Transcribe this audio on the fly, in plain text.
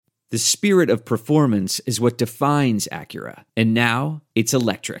The spirit of performance is what defines Acura. And now, it's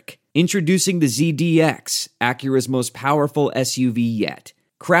electric. Introducing the ZDX, Acura's most powerful SUV yet.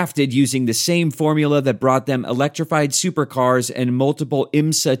 Crafted using the same formula that brought them electrified supercars and multiple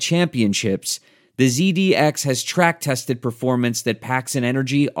IMSA championships, the ZDX has track-tested performance that packs an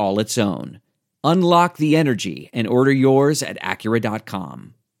energy all its own. Unlock the energy and order yours at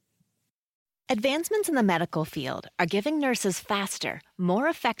Acura.com. Advancements in the medical field are giving nurses faster, more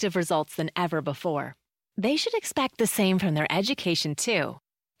effective results than ever before. They should expect the same from their education, too.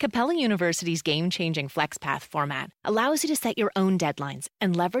 Capella University's game-changing FlexPath format allows you to set your own deadlines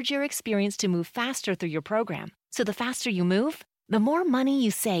and leverage your experience to move faster through your program. So the faster you move, the more money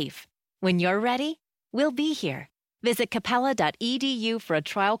you save. When you're ready, we'll be here. Visit capella.edu for a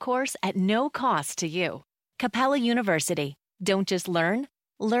trial course at no cost to you. Capella University. Don't just learn,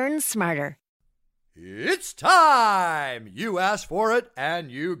 learn smarter. It's time! You asked for it,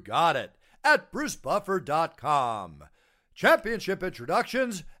 and you got it at brucebuffer.com. Championship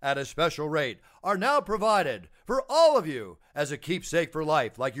introductions at a special rate are now provided for all of you as a keepsake for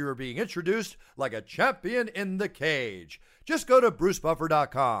life, like you are being introduced like a champion in the cage. Just go to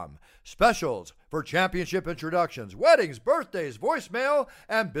brucebuffer.com. Specials for championship introductions, weddings, birthdays, voicemail,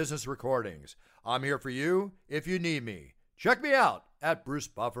 and business recordings. I'm here for you if you need me. Check me out at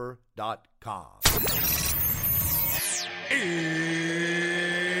brucebuffer.com. It's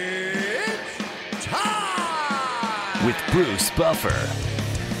time! With Bruce Buffer.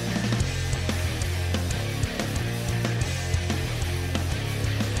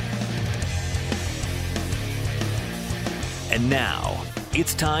 And now,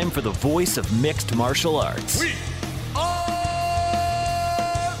 it's time for the voice of mixed martial arts. We are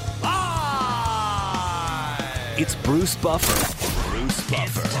live! It's Bruce Buffer. Bruce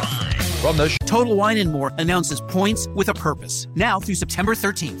Buffer. From the Total Wine & More announces points with a purpose. Now through September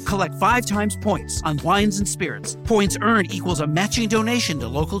 13th, collect 5 times points on wines and spirits. Points earned equals a matching donation to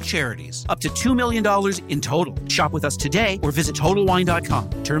local charities. Up to $2 million in total. Shop with us today or visit TotalWine.com.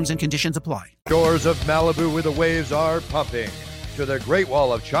 Terms and conditions apply. shores of Malibu where the waves are pumping, to the Great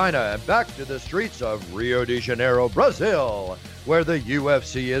Wall of China and back to the streets of Rio de Janeiro, Brazil, where the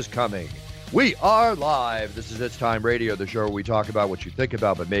UFC is coming. We are live. This is It's Time Radio, the show where we talk about what you think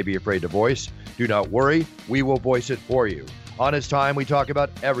about but may be afraid to voice. Do not worry, we will voice it for you. On It's Time, we talk about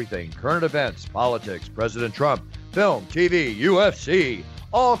everything, current events, politics, President Trump, film, TV, UFC,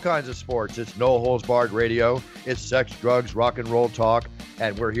 all kinds of sports. It's no holds barred radio. It's sex, drugs, rock and roll talk.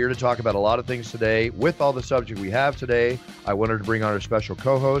 And we're here to talk about a lot of things today. With all the subject we have today, I wanted to bring on our special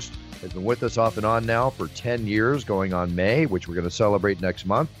co-host, has been with us off and on now for 10 years, going on May, which we're going to celebrate next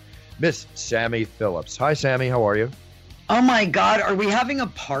month. Miss Sammy Phillips. Hi, Sammy. How are you? Oh, my God. Are we having a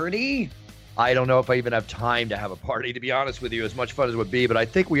party? I don't know if I even have time to have a party, to be honest with you, as much fun as it would be. But I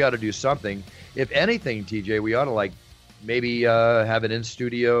think we ought to do something. If anything, TJ, we ought to, maybe have an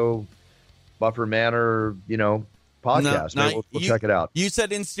in-studio Buffer Manor, podcast. No, we'll check it out. You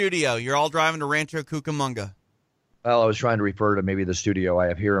said in studio. You're all driving to Rancho Cucamonga. Well, I was trying to refer to maybe the studio I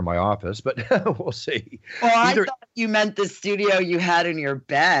have here in my office, but we'll see. Well, I thought you meant the studio you had in your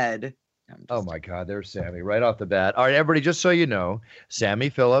bed. Oh, my God. There's Sammy right off the bat. All right, everybody, just so you know,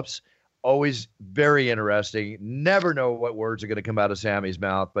 Sammy Phillips, always very interesting. Never know what words are going to come out of Sammy's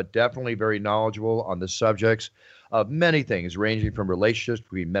mouth, but definitely very knowledgeable on the subjects of many things, ranging from relationships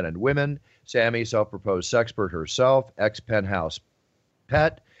between men and women. Sammy, self-proposed sexpert herself, ex-Penthouse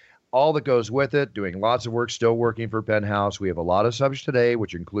pet, all that goes with it, doing lots of work, still working for Penthouse. We have a lot of subjects today,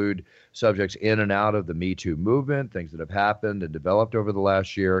 which include subjects in and out of the Me Too movement, things that have happened and developed over the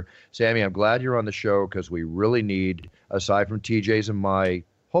last year. Sammy, I'm glad you're on the show because we really need, aside from TJ's and my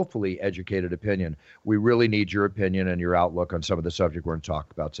hopefully educated opinion, we really need your opinion and your outlook on some of the subject we're going to talk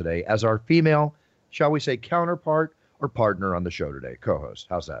about today as our female, shall we say, counterpart or partner on the show today, co-host.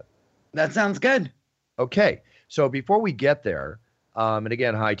 How's that? That sounds good. Okay. So before we get there, and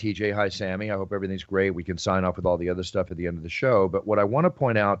again, hi, TJ. Hi, Sammy. I hope everything's great. We can sign off with all the other stuff at the end of the show. But what I want to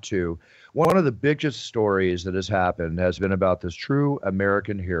point out, too, one of the biggest stories that has happened has been about this true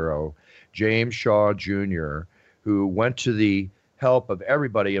American hero, James Shaw Jr., who went to the help of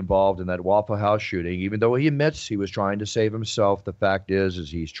everybody involved in that Waffle House shooting. Even though he admits he was trying to save himself, the fact is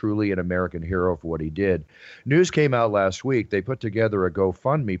he's truly an American hero for what he did. News came out last week. They put together a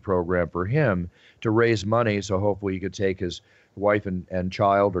GoFundMe program for him to raise money so hopefully he could take his wife and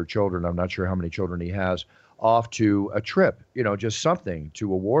child or children, I'm not sure how many children he has, off to a trip, just something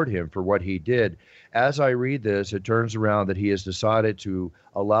to award him for what he did. As I read this, it turns around that he has decided to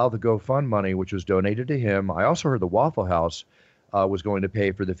allow the GoFund money, which was donated to him. I also heard the Waffle House was going to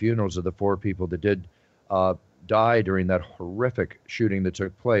pay for the funerals of the 4 people that did die during that horrific shooting that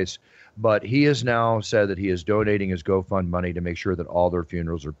took place. But he has now said that he is donating his GoFund money to make sure that all their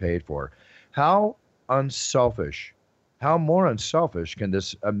funerals are paid for. How unselfish, how more unselfish can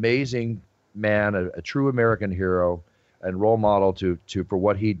this amazing man, a true American hero and role model to for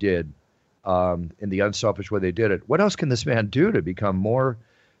what he did, in the unselfish way they did it. What else can this man do to become more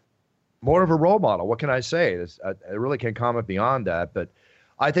of a role model? What can I say? I really can't comment beyond that, but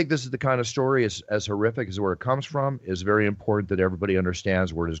I think this is the kind of story, as horrific as where it comes from, is very important that everybody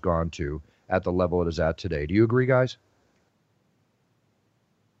understands where it has gone to at the level it is at today. Do you agree, guys?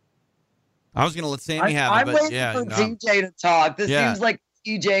 I was going to let Sammy have it, I'm but waiting yeah. for TJ to talk. This Yeah. seems like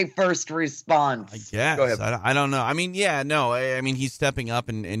TJ first response. I guess. Go ahead. I don't know. I mean, yeah, no. I mean, he's stepping up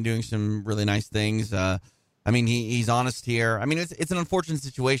and doing some really nice things. I mean, he's honest here. I mean, it's an unfortunate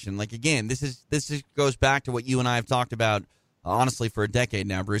situation. Like, again, this goes back to what you and I have talked about, honestly, for a decade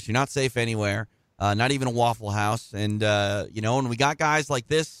now, Bruce. You're not safe anywhere, not even a Waffle House. And, when we got guys like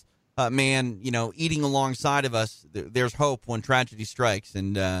this man, eating alongside of us, there's hope when tragedy strikes.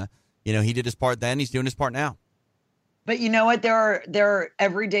 And, he did his part then. He's doing his part now. But you know what? There are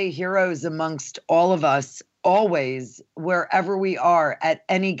everyday heroes amongst all of us, always, wherever we are at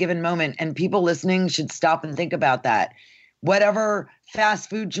any given moment. And people listening should stop and think about that. Whatever fast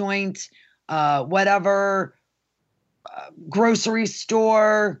food joint, whatever grocery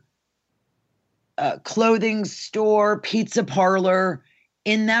store, clothing store, pizza parlor,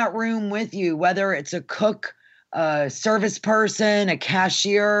 in that room with you, whether it's a cook, a service person, a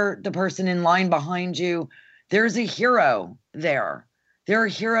cashier, the person in line behind you, there's a hero there. There are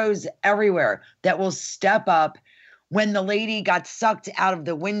heroes everywhere that will step up. When the lady got sucked out of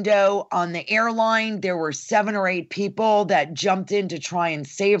the window on the airline, there were 7 or 8 people that jumped in to try and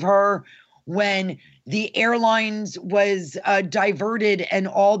save her. When the airlines was diverted and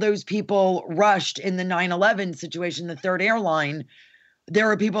all those people rushed in the 9/11 situation, the third airline, there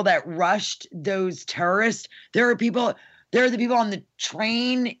were people that rushed those terrorists. There are the people on the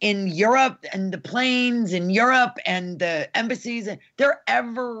train in Europe and the planes in Europe and the embassies. They're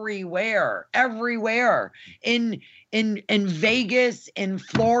everywhere. In Vegas, in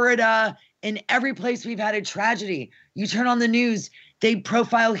Florida, in every place we've had a tragedy. You turn on the news, they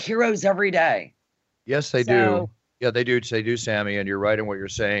profile heroes every day. Yes, they do. Yeah, they do, Sammy, and you're right in what you're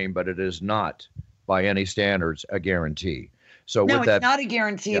saying, but it is not, by any standards, a guarantee. So no, with that, it's not a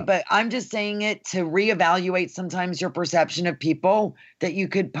guarantee, but I'm just saying it to reevaluate sometimes your perception of people that you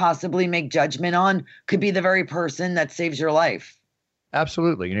could possibly make judgment on could be the very person that saves your life.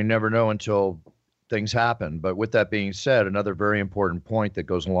 Absolutely. You never know until things happen. But with that being said, another very important point that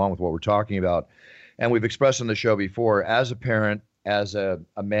goes along with what we're talking about, and we've expressed on the show before, as a parent, as a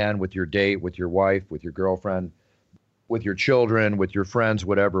man with your date, with your wife, with your girlfriend, with your children, with your friends,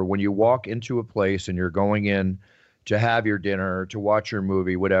 whatever, when you walk into a place and you're going in to have your dinner, to watch your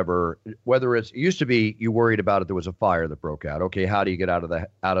movie, whatever, whether it used to be you worried about it, there was a fire that broke out. Okay, how do you get out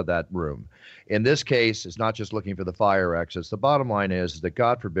of that room? In this case, it's not just looking for the fire exits. The bottom line is that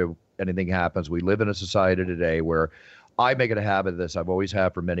God forbid anything happens. We live in a society today where I make it a habit of this. I've always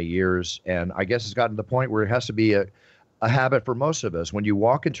had for many years, and I guess it's gotten to the point where it has to be a habit for most of us. When you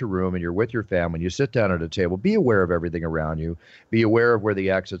walk into a room and you're with your family, and you sit down at a table, be aware of everything around you. Be aware of where the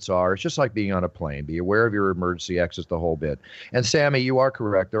exits are. It's just like being on a plane. Be aware of your emergency exits, the whole bit. And Sammy, you are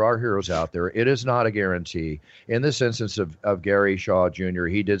correct. There are heroes out there. It is not a guarantee. In this instance of Gary Shaw Jr.,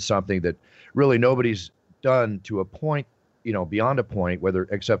 he did something that really nobody's done to a point, beyond a point, whether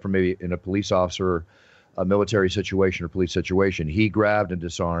except for maybe in a police officer, a military situation or police situation. He grabbed and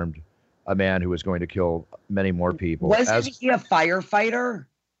disarmed a man who was going to kill many more people. Wasn't he a firefighter?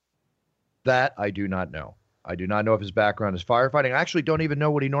 That I do not know. I do not know if his background is firefighting. I actually don't even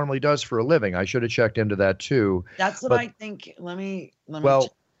know what he normally does for a living. I should have checked into that too. That's what I think. Let me.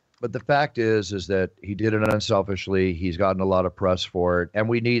 But the fact is that he did it unselfishly. He's gotten a lot of press for it, and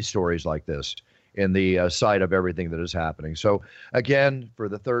we need stories like this in the sight of everything that is happening. So again, for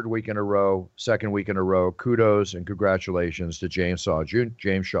the second week in a row, kudos and congratulations to James Shaw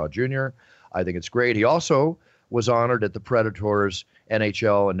Jr. I think it's great. He also was honored at the Predators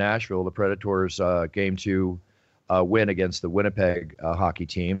NHL in Nashville, the Predators Game 2 win against the Winnipeg hockey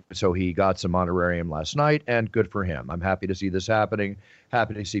team. So he got some honorarium last night, and good for him. I'm happy to see this happening,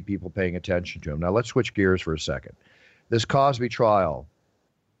 happy to see people paying attention to him. Now let's switch gears for a second. This Cosby trial,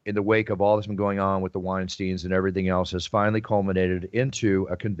 in the wake of all that's been going on with the Weinsteins and everything else, has finally culminated into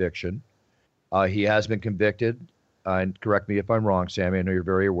a conviction. He has been convicted, and correct me if I'm wrong, Sammy, I know you're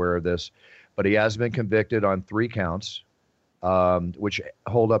very aware of this, but he has been convicted on 3 counts, which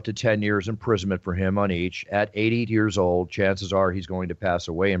hold up to 10 years imprisonment for him on each. At 80 years old, chances are he's going to pass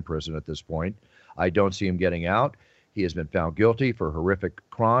away in prison at this point. I don't see him getting out. He has been found guilty for horrific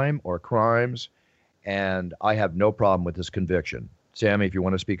crime or crimes, and I have no problem with this conviction. Sammy, if you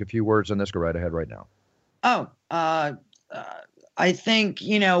want to speak a few words on this, go right ahead right now. I think,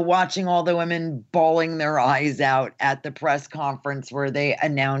 watching all the women bawling their eyes out at the press conference where they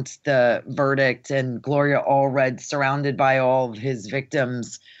announced the verdict and Gloria Allred surrounded by all of his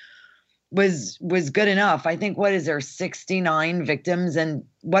victims was good enough. I think, what is there, 69 victims? And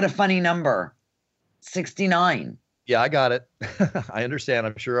what a funny number, 69. Yeah, I got it. I understand.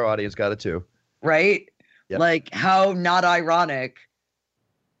 I'm sure our audience got it too. Right? Yep. Like, how not ironic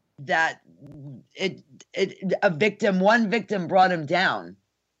that one victim brought him down.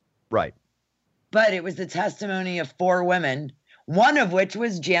 Right. But it was the testimony of 4 women, one of which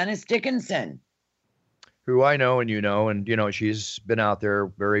was Janice Dickinson. Who I know and she's been out there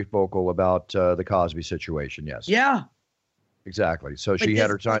very vocal about the Cosby situation. Yes. Yeah. Exactly. So she had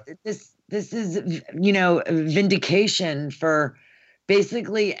her time. This is, vindication for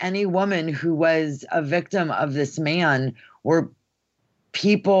basically any woman who was a victim of this man, or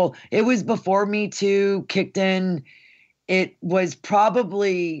people. It was before Me Too kicked in. It was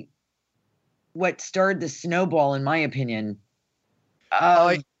probably what stirred the snowball, in my opinion.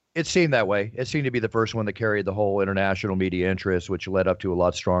 It seemed that way. It seemed to be the first one that carried the whole international media interest, which led up to a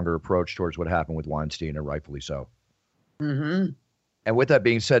lot stronger approach towards what happened with Weinstein, and rightfully so. Mm-hmm. And with that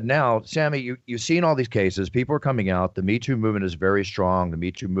being said, now, Sammy, you've seen all these cases. People are coming out. The Me Too movement is very strong. The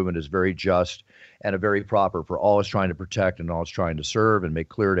Me Too movement is very just and very proper for all it's trying to protect and all it's trying to serve and make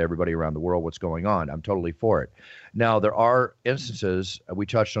clear to everybody around the world what's going on. I'm totally for it. Now, there are instances, we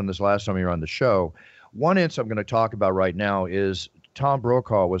touched on this last time you were on the show. One instance I'm going to talk about right now is Tom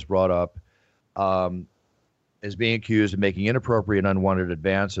Brokaw was brought up as being accused of making inappropriate, unwanted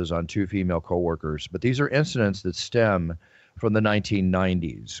advances on 2 female coworkers. But these are incidents that stem from the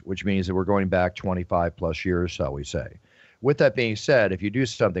 1990s, which means that we're going back 25 plus years, shall we say. With that being said, if you do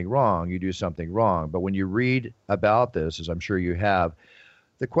something wrong, you do something wrong. But when you read about this, as I'm sure you have,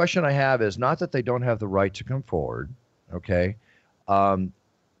 the question I have is not that they don't have the right to come forward, okay?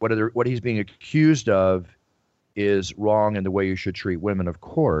 What he's being accused of is wrong in the way you should treat women, of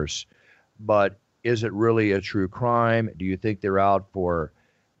course, but is it really a true crime? Do you think they're out for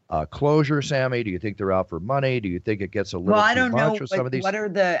closure, Sammy? Do you think they're out for money? Do you think it gets a little too much with some of these? What are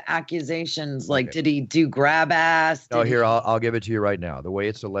the accusations? Like, okay. Did he do grab ass? I'll give it to you right now. The way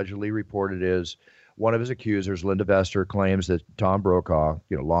it's allegedly reported is one of his accusers, Linda Vester, claims that Tom Brokaw,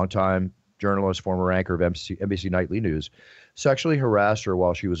 longtime journalist, former anchor of NBC Nightly News, sexually harassed her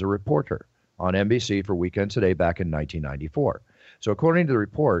while she was a reporter on NBC for Weekend Today back in 1994. So according to the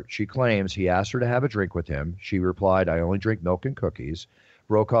report, she claims he asked her to have a drink with him. She replied, "I only drink milk and cookies."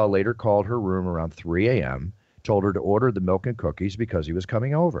 Brokaw later called her room around 3 a.m., told her to order the milk and cookies because he was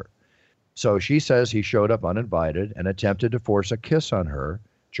coming over. So she says he showed up uninvited and attempted to force a kiss on her,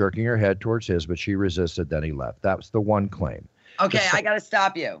 jerking her head towards his, but she resisted, then he left. That was the one claim. Okay, I got to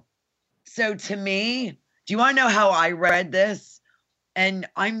stop you. So to me, do you want to know how I read this? And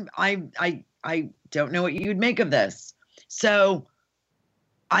I don't know what you'd make of this. So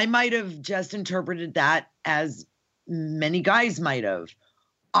I might have just interpreted that as many guys might have.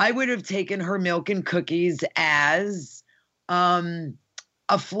 I would have taken her milk and cookies as a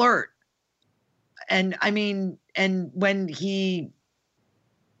flirt. And and when he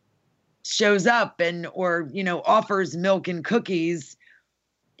shows up or offers milk and cookies,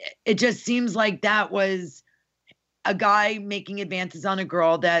 it just seems like that was a guy making advances on a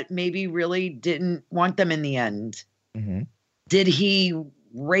girl that maybe really didn't want them in the end. Mm-hmm. Did he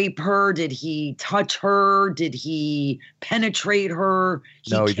rape her? Did he touch her? Did he penetrate her?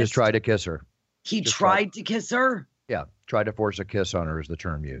 No, he just tried to kiss her. He tried to kiss her? Yeah, tried to force a kiss on her is the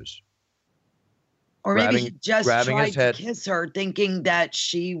term used. Or maybe he just tried to kiss her thinking that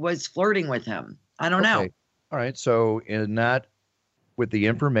she was flirting with him. I don't know. All right, so in that, with the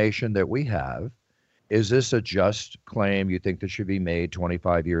information that we have, is this a just claim you think that should be made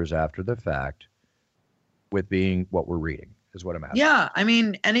 25 years after the fact with being what we're reading is what I'm asking. Yeah.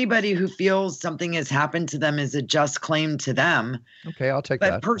 Anybody who feels something has happened to them is a just claim to them. Okay. I'll take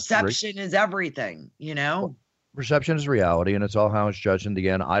that. But perception is everything, Well, perception is reality, and it's all how it's judged in the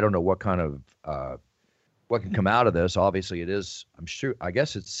end. I don't know what kind of, what can come out of this. Obviously it is, I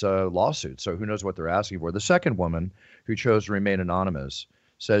guess it's a lawsuit. So who knows what they're asking for. The second woman who chose to remain anonymous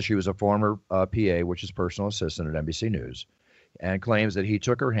says she was a former PA, which is personal assistant at NBC News, and claims that he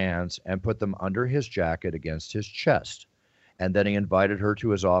took her hands and put them under his jacket against his chest. And then he invited her to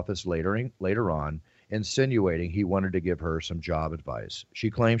his office later on, insinuating he wanted to give her some job advice. She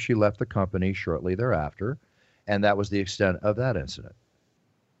claims she left the company shortly thereafter, and that was the extent of that incident.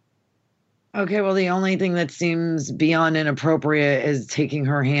 Okay, well, the only thing that seems beyond inappropriate is taking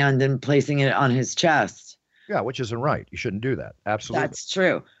her hand and placing it on his chest. Yeah, which isn't right. You shouldn't do that. Absolutely. That's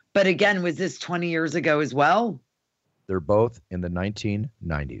true. But again, was this 20 years ago as well? They're both in the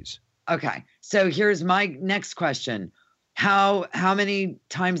 1990s. Okay. So here's my next question. How many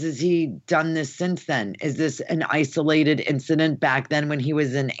times has he done this since then? Is this an isolated incident back then when he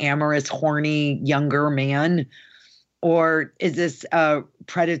was an amorous, horny, younger man? Or is this a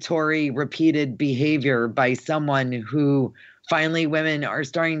predatory, repeated behavior by someone who finally women are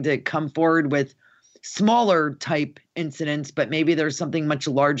starting to come forward with smaller type incidents, but maybe there's something much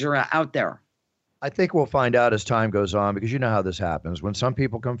larger out there? I think we'll find out as time goes on, because you know how this happens. When some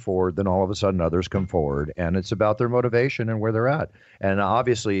people come forward, then all of a sudden others come forward, and it's about their motivation and where they're at. And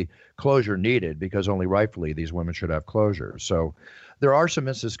obviously, closure needed, because only rightfully these women should have closure. So there are some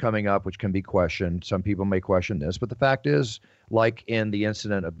instances coming up which can be questioned. Some people may question this, but the fact is, like in the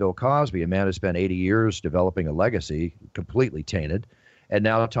incident of Bill Cosby, a man who spent 80 years developing a legacy, completely tainted. And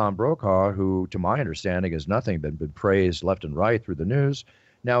now Tom Brokaw, who, to my understanding, has nothing been praised left and right through the news.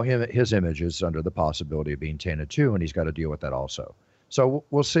 Now his image is under the possibility of being tainted too, and he's got to deal with that also. So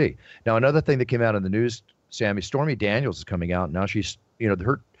we'll see. Now, another thing that came out in the news, Sammy, Stormy Daniels is coming out. Now she's,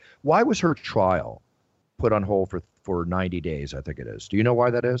 why was her trial put on hold for 90 days, I think it is. Do you know why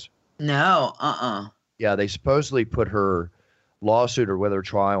that is? No, Yeah, they supposedly put her lawsuit or whether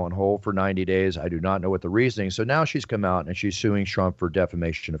trial on hold for 90 days. I do not know what the reasoning. So now she's come out and she's suing Trump for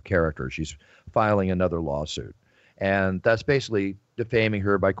defamation of character. She's filing another lawsuit. And that's basically defaming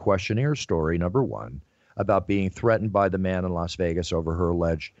her by questioning her story, number one, about being threatened by the man in Las Vegas over her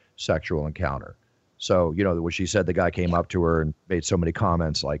alleged sexual encounter. So, when she said the guy came up to her and made so many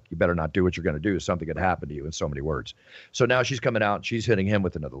comments like, you better not do what you're going to do. Something could happen to you, in so many words. So now she's coming out and she's hitting him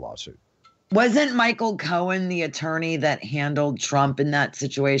with another lawsuit. Wasn't Michael Cohen the attorney that handled Trump in that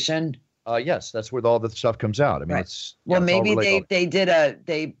situation? Yes, that's where all the stuff comes out. I mean, right. it's maybe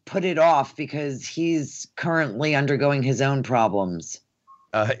they put it off because he's currently undergoing his own problems.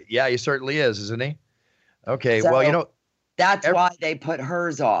 Yeah, he certainly is, isn't he? Okay, so well, that's why they put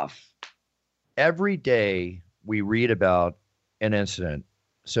hers off. Every day we read about an incident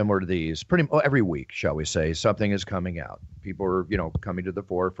similar to these, every week, shall we say, something is coming out. People are, coming to the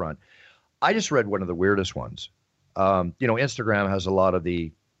forefront. I just read one of the weirdest ones. Instagram has a lot of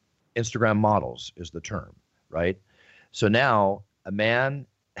the Instagram models is the term, right? So now a man,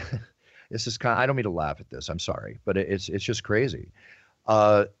 this is I don't mean to laugh at this, I'm sorry, but it's just crazy.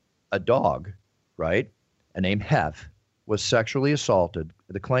 A dog, right, named Hef, was sexually assaulted.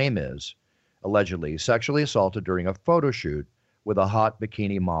 The claim is, allegedly, sexually assaulted during a photo shoot with a hot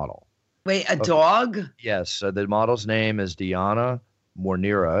bikini model. Wait, a dog? Yes, the model's name is Diana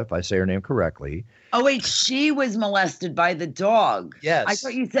Mornira, if I say her name correctly. Oh, wait, she was molested by the dog. Yes. I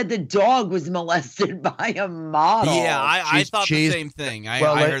thought you said the dog was molested by a model. Yeah, I thought the same thing. I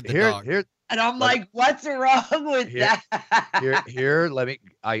heard the dog. And I'm like, what's wrong with that?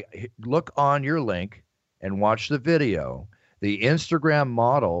 I look on your link and watch the video. The Instagram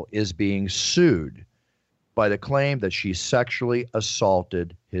model is being sued by the claim that she sexually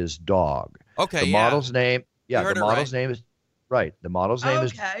assaulted his dog. Okay, the model's name, the model's name is right. The model's name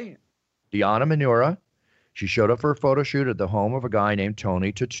is Diana Manura. She showed up for a photo shoot at the home of a guy named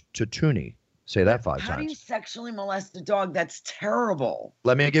Tony Tatuni. Say that 5 times. How do you sexually molest a dog? That's terrible.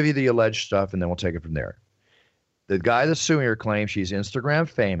 Let me give you the alleged stuff, and then we'll take it from there. The guy that's suing her claims she's Instagram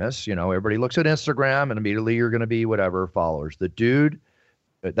famous. Everybody looks at Instagram, and immediately you're going to be whatever followers. The dude,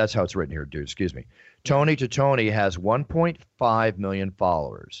 that's how it's written here, dude, excuse me. Tony Tatuni has 1.5 million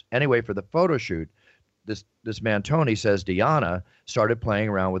followers. Anyway, for the photo shoot, this man, Tony, says Diana started playing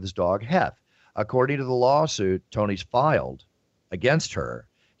around with his dog, Hef. According to the lawsuit Tony's filed against her,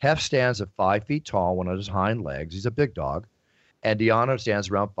 Hef stands at 5 feet tall, one of his hind legs. He's a big dog. And Diana stands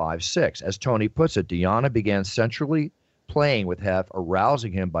around 5'6". As Tony puts it, Diana began sensually playing with Hef,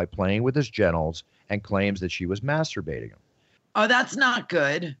 arousing him by playing with his genitals, and claims that she was masturbating him. Oh, that's not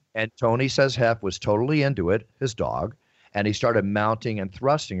good. And Tony says Hef was totally into it, his dog, and he started mounting and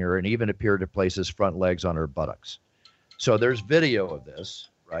thrusting her and even appeared to place his front legs on her buttocks. So there's video of this,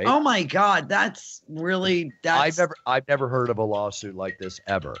 right? Oh my God, that's really I've never heard of a lawsuit like this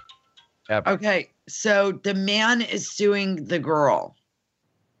ever. Okay, so the man is suing the girl.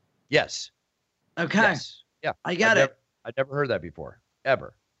 Yes. Okay. Yes. Yeah. I get it. I've never heard that before,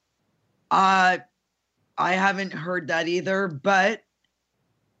 ever. I haven't heard that either, but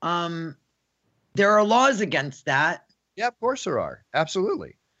there are laws against that. Yeah, of course there are.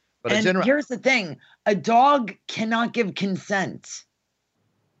 Absolutely. But here's the thing. A dog cannot give consent.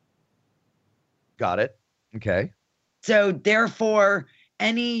 Got it. Okay. So therefore,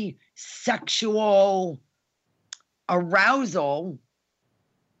 any sexual arousal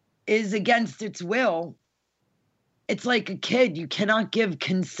is against its will. It's like a kid. You cannot give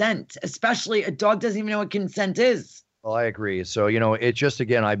consent, especially a dog doesn't even know what consent is. Well, I agree. So, it's just,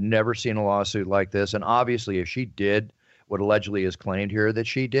 again, I've never seen a lawsuit like this. And obviously, if she did what allegedly is claimed here that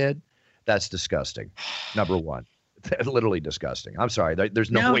she did, that's disgusting. Number one. Literally disgusting. I'm sorry.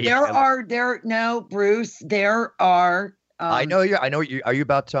 There's no way. Bruce, there are. I know you. Are you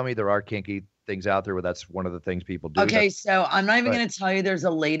about to tell me there are kinky things out there where that's one of the things people do? Okay, so I'm not even going to tell you. There's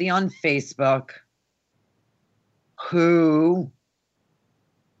a lady on Facebook who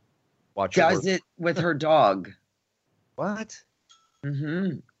does it with her dog. What?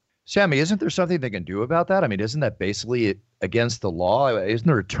 Mm-hmm. Sammy, isn't there something they can do about that? I mean, isn't that basically against the law? Isn't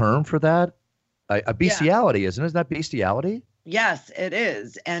there a term for that? A bestiality, isn't it? Isn't that bestiality? Yes, it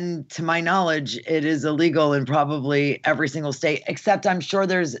is. And to my knowledge, it is illegal in probably every single state, except I'm sure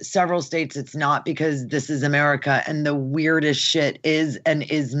there's several states it's not, because this is America and the weirdest shit is and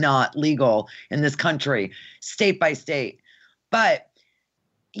is not legal in this country, state by state. But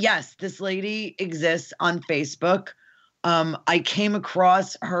yes, this lady exists on Facebook. I came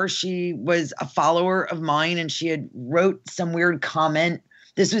across her. She was a follower of mine, and she had wrote some weird comment.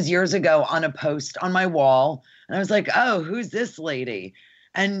 This was years ago on a post on my wall. And I was like, oh, who's this lady?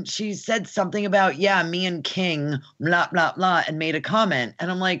 And she said something about, yeah, me and King, blah, blah, blah, and made a comment.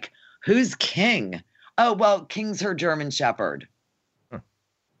 And I'm like, who's King? Oh, well, King's her German Shepherd. Huh.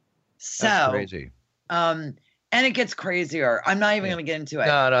 So, that's crazy. And it gets crazier. I'm not even going to get into it.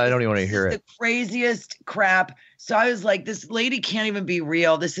 No, I don't even want to hear it. The craziest crap. So I was like, this lady can't even be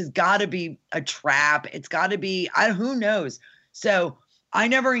real. This has got to be a trap. It's got to be, who knows? So I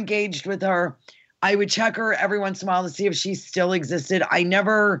never engaged with her. I would check her every once in a while to see if she still existed. I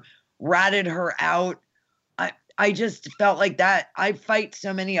never ratted her out. I just felt like that. I fight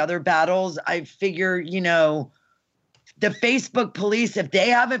so many other battles. I figure, the Facebook police, if they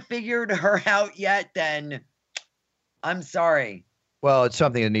haven't figured her out yet, then I'm sorry. Well, it's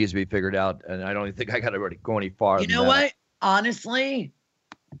something that needs to be figured out, and I don't even think I got to go any farther. You know what? Honestly,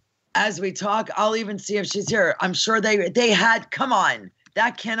 as we talk, I'll even see if she's here. I'm sure they had. Come on,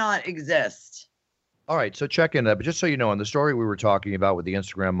 that cannot exist. All right, so check in that. But just so you know, in the story we were talking about with the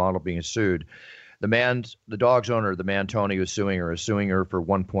Instagram model being sued, the dog's owner, the man Tony, who's suing her, is suing her for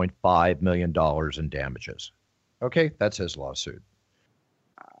 $1.5 million in damages. Okay, that's his lawsuit.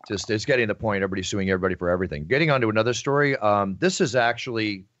 Just it's getting to the point everybody's suing everybody for everything. Getting on to another story. This is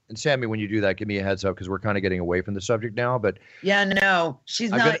actually, and Sammy, when you do that, give me a heads up because we're kind of getting away from the subject now. But yeah, no,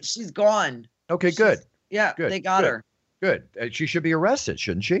 she's not. She's gone. Okay, good. Yeah, good. They got her. Good. She should be arrested,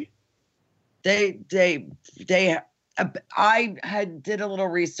 shouldn't she? I did a little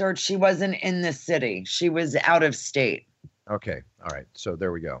research. She wasn't in the city. She was out of state. Okay. All right. So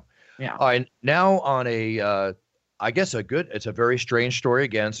there we go. Yeah. All right. Now on I guess it's a very strange story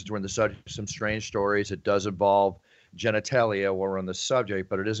again, since we're in the subject of some strange stories. It does involve genitalia while we're on the subject,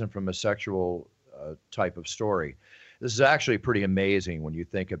 but it isn't from a sexual type of story. This is actually pretty amazing when you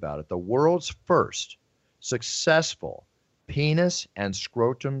think about it. The world's first successful penis and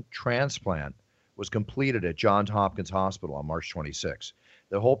scrotum transplant was completed at Johns Hopkins Hospital on March 26.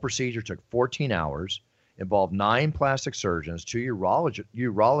 The whole procedure took 14 hours, involved 9 plastic surgeons, 2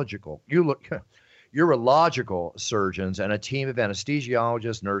 urological surgeons, and a team of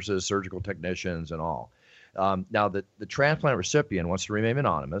anesthesiologists, nurses, surgical technicians, and all. Now, the transplant recipient wants to remain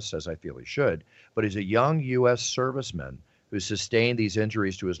anonymous, as I feel he should, but he's a young U.S. serviceman who sustained these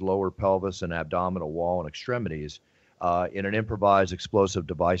injuries to his lower pelvis and abdominal wall and extremities in an improvised explosive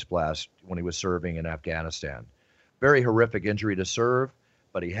device blast when he was serving in Afghanistan. Very horrific injury to serve,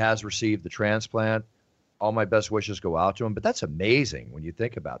 but he has received the transplant. All my best wishes go out to him. But that's amazing when you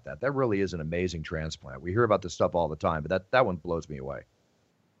think about that. That really is an amazing transplant. We hear about this stuff all the time, but that one blows me away.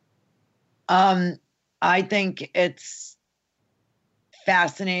 I think it's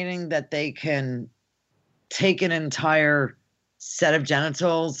fascinating that they can take an entire set of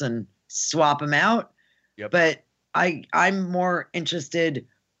genitals and swap them out. Yep. But I'm more interested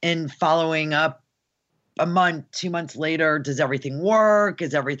in following up a month, 2 months later. Does everything work?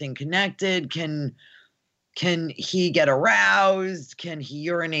 Is everything connected? Can he get aroused? Can he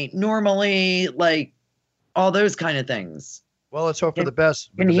urinate normally? Like all those kind of things. Well, let's hope for the best.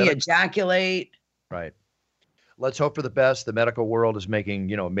 Can he ejaculate? Right. Let's hope for the best. The medical world is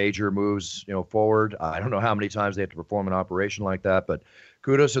making, major moves, forward. I don't know how many times they have to perform an operation like that, but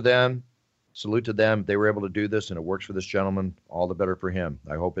kudos to them. Salute to them. They were able to do this, and it works for this gentleman. All the better for him.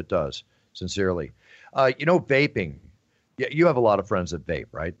 I hope it does. Sincerely. Vaping. Yeah, you have a lot of friends that vape,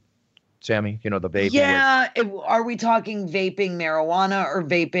 right? Sammy? You know, the vaping. Yeah. Are we talking vaping marijuana or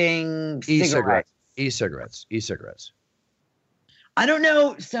vaping cigarettes? E-cigarettes. I don't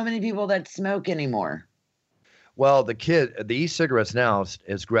know so many people that smoke anymore. Well, the e-cigarettes now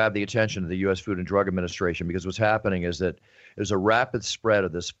has grabbed the attention of the U.S. Food and Drug Administration because what's happening is that there's a rapid spread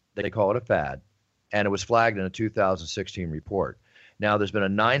of this. They call it a fad, and it was flagged in a 2016 report. Now, there's been a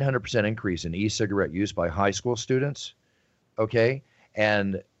 900% increase in e-cigarette use by high school students. Okay,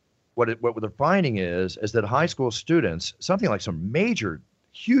 and what they're finding is that high school students, something like some major,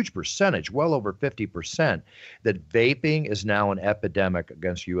 huge percentage, well over 50%, that vaping is now an epidemic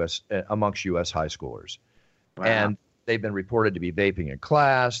amongst U.S. high schoolers. Wow. And they've been reported to be vaping in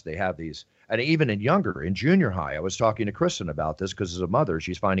class. They have these, and even in junior high. I was talking to Kristen about this because as a mother,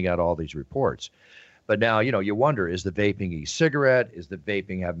 she's finding out all these reports. But now, you wonder, is the vaping e-cigarette? Is the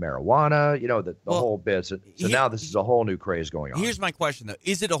vaping have marijuana? The whole bit. So now this is a whole new craze going on. Here's my question, though.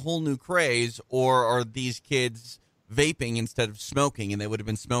 Is it a whole new craze, or are these kids vaping instead of smoking, and they would have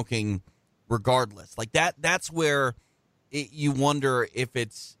been smoking regardless? Like that's where you wonder if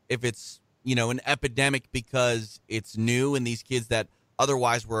it's an epidemic because it's new and these kids that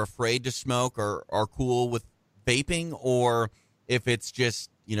otherwise were afraid to smoke are cool with vaping, or if it's just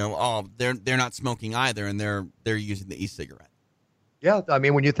they're not smoking either and they're using the e-cigarette. Yeah, I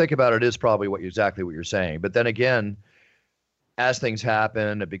mean, when you think about it, it is probably exactly what you're saying. But then again, as things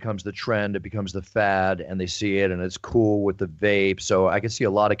happen, it becomes the trend, it becomes the fad, and they see it, and it's cool with the vape. So I can see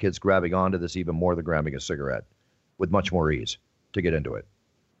a lot of kids grabbing onto this even more than grabbing a cigarette with much more ease to get into it.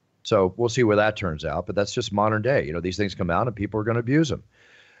 So we'll see where that turns out, but that's just modern day. These things come out and people are going to abuse them.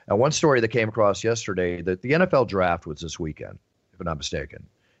 Now, one story that came across yesterday, that the NFL draft was this weekend, if I'm not mistaken.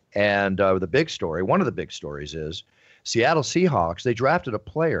 And one of the big stories is Seattle Seahawks, they drafted a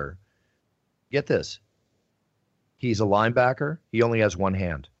player. Get this. He's a linebacker. He only has one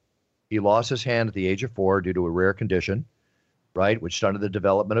hand. He lost his hand at the age of 4 due to a rare condition, right, which stunted the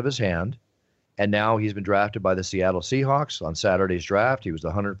development of his hand. And now he's been drafted by the Seattle Seahawks on Saturday's draft. He was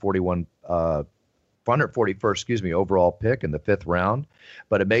the 141st overall pick in the 5th round.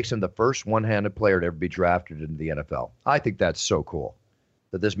 But it makes him the first one-handed player to ever be drafted into the NFL. I think that's so cool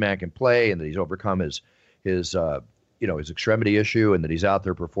that this man can play and that he's overcome his extremity issue and that he's out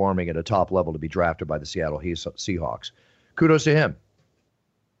there performing at a top level to be drafted by the Seattle Seahawks. Kudos to him.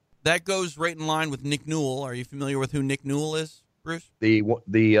 That goes right in line with Nick Newell. Are you familiar with who Nick Newell is, Bruce? The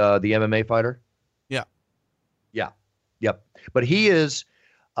MMA fighter? Yeah. Yeah. Yep. But he has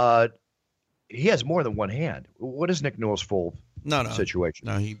more than one hand. What is Nick Newell's full situation?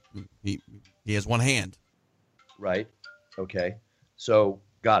 No, he has one hand. Right. Okay. So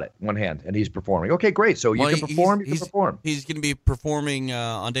got it. One hand, and he's performing. Okay, great. So you can perform. You can perform. He's going to be performing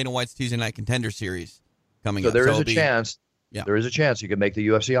on Dana White's Tuesday Night Contender Series coming up. So there is a chance. Yeah. There is a chance he can make the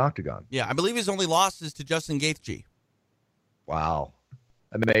UFC octagon. Yeah, I believe his only loss is to Justin Gaethje. Wow.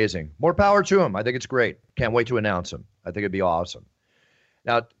 Amazing. More power to him. I think it's great. Can't wait to announce him. I think it'd be awesome.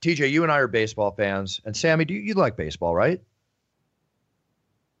 Now, TJ, you and I are baseball fans. And Sammy, you like baseball, right?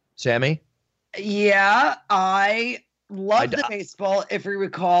 Sammy? Yeah, I love the baseball. If you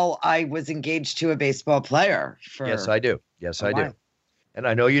recall, I was engaged to a baseball player. Yes, I do. Yes, I do. And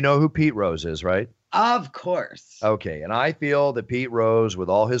I know you know who Pete Rose is, right? Of course. Okay, and I feel that Pete Rose, with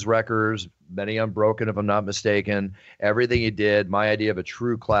all his records, many unbroken if I'm not mistaken, everything he did, my idea of a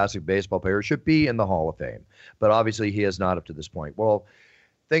true classic baseball player should be in the Hall of Fame. But obviously he is not up to this point. Well,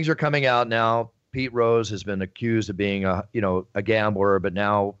 things are coming out now. Pete Rose has been accused of being a gambler, but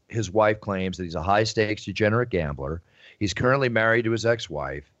now his wife claims that he's a high-stakes degenerate gambler. He's currently married to his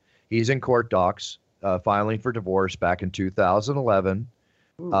ex-wife. He's in court docs filing for divorce back in 2011.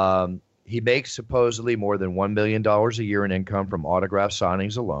 He makes supposedly more than $1 million a year in income from autograph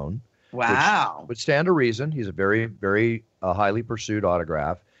signings alone. Wow. Which would stand to reason. He's a very, very highly pursued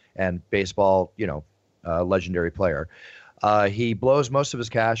autograph and baseball, legendary player. He blows most of his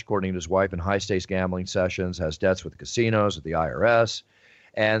cash, according to his wife, in high-stakes gambling sessions, has debts with the casinos, with the IRS.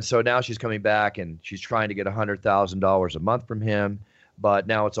 And so now she's coming back and she's trying to get $100,000 a month from him. But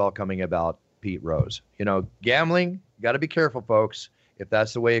now it's all coming about Pete Rose. Gambling, you got to be careful, folks. If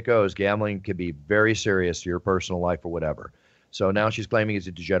that's the way it goes, gambling can be very serious to your personal life or whatever. So now she's claiming he's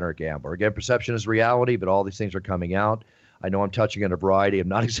a degenerate gambler. Again, perception is reality, but all these things are coming out. I know I'm touching on a variety of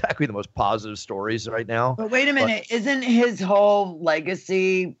not exactly the most positive stories right now. But wait a minute. Isn't his whole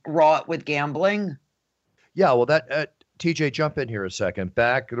legacy wrought with gambling? Yeah, well, that TJ, jump in here a second.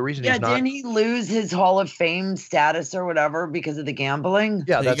 The reason he's not... didn't he lose his Hall of Fame status or whatever because of the gambling?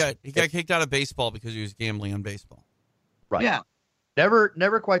 Yeah, he got kicked out of baseball because he was gambling on baseball. Right. Yeah.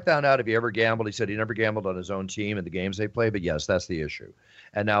 Never quite found out if he ever gambled. He said he never gambled on his own team in the games they play, but yes, that's the issue.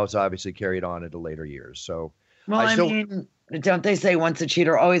 And now it's obviously carried on into later years. So, Well, I mean, don't they say once a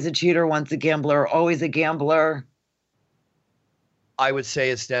cheater, always a cheater, once a gambler, always a gambler? I would say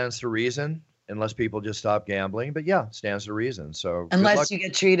it stands to reason, unless people just stop gambling. But yeah, it stands to reason. So unless you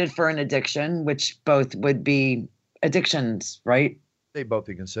get treated for an addiction, which both would be addictions, right? They both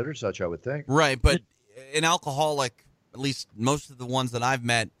be considered such, I would think. Right, but an alcoholic, at least most of the ones that I've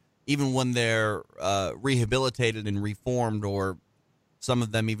met, even when they're rehabilitated and reformed, or some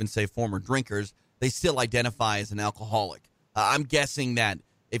of them even say former drinkers, they still identify as an alcoholic. I'm guessing that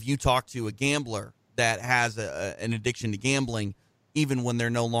if you talk to a gambler that has an addiction to gambling, even when they're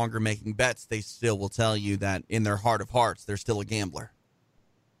no longer making bets, they still will tell you that in their heart of hearts, they're still a gambler.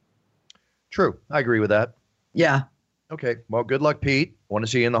 True. I agree with that. Yeah. Okay. Well, good luck, Pete. Want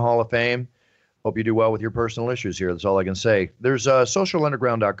to see you in the Hall of Fame. Hope you do well with your personal issues here. That's all I can say. There's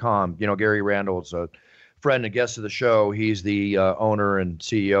socialunderground.com. You know, Gary Randall's a friend and guest of the show. He's the owner and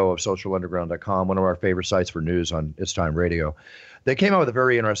CEO of socialunderground.com, one of our favorite sites for news on It's Time Radio. They came out with a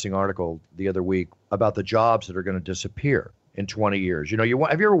very interesting article the other week about the jobs that are going to disappear in 20 years. You know,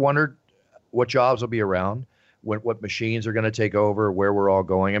 have you ever wondered what jobs will be around, what machines are going to take over, where we're all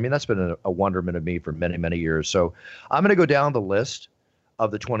going? I mean, that's been a wonderment of me for many, many years. So I'm going to go down the list of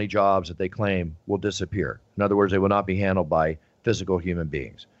the 20 jobs that they claim will disappear. In other words, they will not be handled by physical human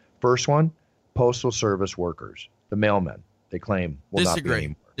beings. First one, postal service workers, the mailmen, they claim will not be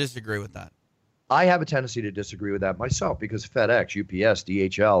anymore. Disagree with that. I have a tendency to disagree with that myself because FedEx, UPS,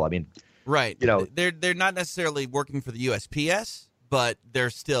 DHL, I mean, right. You know, they're not necessarily working for the USPS, but they're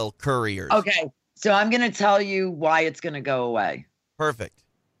still couriers. Okay. So I'm going to tell you why it's going to go away. Perfect.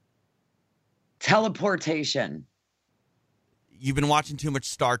 Teleportation. You've been watching too much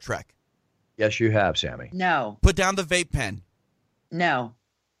Star Trek. Yes, you have, Sammy. No. Put down the vape pen. No.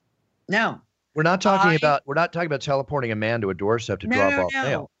 We're not talking about teleporting a man to a doorstep to drop off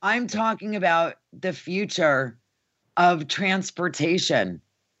mail. I'm talking about the future of transportation,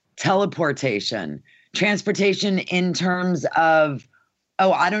 teleportation, transportation in terms of,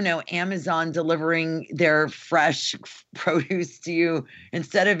 I don't know, Amazon delivering their fresh produce to you.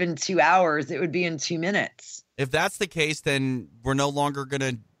 Instead of in 2 hours, it would be in 2 minutes. If that's the case, then we're no longer going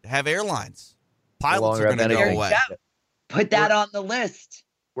to have airlines. Pilots are going to go away. Put that on the list.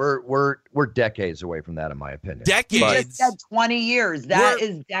 We're decades away from that, in my opinion. Decades. You just said 20 years. That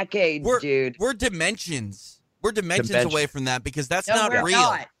is decades, dude. We're dimensions. We're dimensions away from that because that's not real.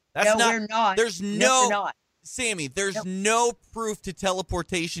 Not. We're not. There's no, Sammy, there's no proof to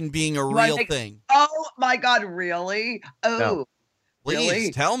teleportation being a real thing. Oh my God, really? Oh. No. Please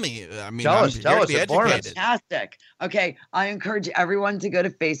really? tell me. I mean, tell us. Be educated. Fantastic. Okay, I encourage everyone to go to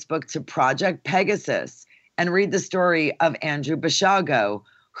Facebook to Project Pegasus and read the story of Andrew Bashago,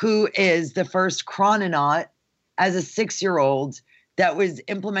 who is the first chrononaut as a 6-year-old that was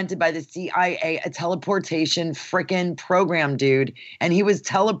implemented by the CIA, a teleportation frickin' program, dude. And he was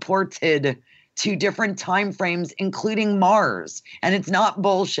teleported to different time frames, including Mars. And it's not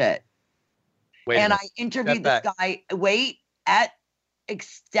bullshit. And I interviewed this guy,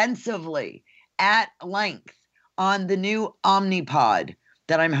 extensively, at length, on the new Omnipod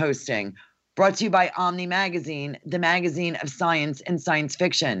that I'm hosting, brought to you by Omni Magazine, the magazine of science and science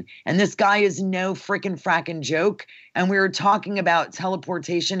fiction. And this guy is no frickin' frackin' joke. And we were talking about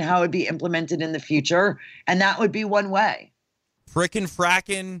teleportation, how it would be implemented in the future. And that would be one way. Frickin'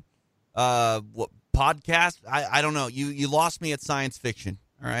 frackin' podcast? I don't know. You lost me at science fiction.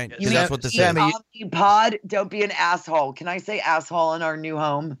 All right. That's what this is. Omnipod, don't be an asshole. Can I say asshole in our new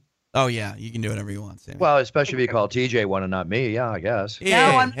home? Oh, yeah. You can do whatever you want, Sammy. Well, especially if you call TJ one and not me. Yeah, I guess. Hey,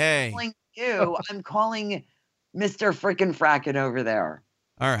 no, I'm calling you. I'm calling Mr. Frickin' Frackin' over there.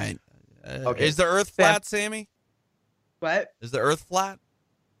 All right. Okay. Is the Earth flat, Sammy? What? Is the Earth flat?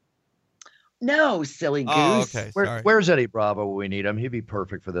 No, silly goose. Oh, okay. Where's Eddie Bravo when we need him? He'd be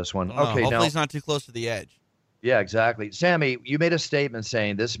perfect for this one. Okay, hopefully he's not too close to the edge. Yeah, exactly. Sammy, you made a statement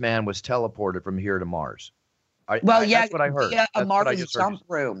saying this man was teleported from here to Mars. That's what I heard. Yeah, a Mars jump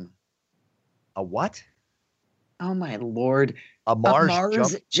room. A what? Oh, my Lord. A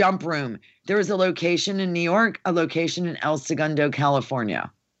Mars jump room. There is a location in New York, a location in El Segundo,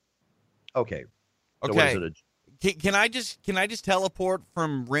 California. Okay. So Can I just teleport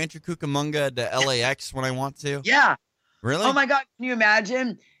from Rancho Cucamonga to LAX when I want to? Yeah. Really? Oh, my God. Can you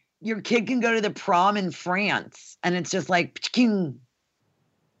imagine? Your kid can go to the prom in France, and it's just like...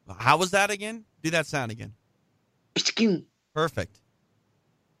 How was that again? Do that sound again. Perfect.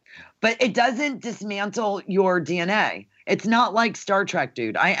 But it doesn't dismantle your DNA. It's not like Star Trek,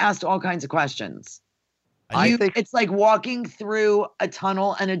 dude. I asked all kinds of questions. I think it's like walking through a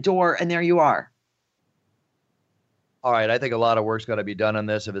tunnel and a door, and there you are. All right, I think a lot of work's got to be done on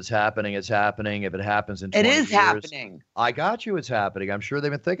this. If it's happening, it's happening. If it happens in 20 It is years, happening. I got you. It's happening. I'm sure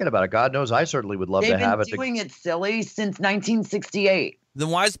they've been thinking about it. God knows, I certainly would love to have it. They've been doing it, silly, since 1968. Then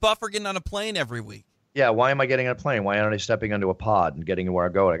why is Buffer getting on a plane every week? Yeah, why am I getting on a plane? Why aren't I stepping into a pod and getting to where I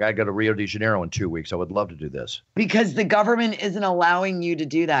go? I got to go to Rio de Janeiro in 2 weeks. I would love to do this. Because the government isn't allowing you to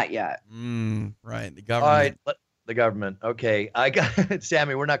do that yet. Right, the All government. right, the government. Okay, I got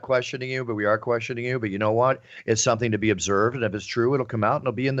Sammy. We're not questioning you, but we are questioning you. But you know what? It's something to be observed, and if it's true, it'll come out and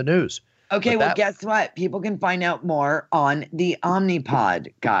it'll be in the news. Okay, well, guess what? People can find out more on the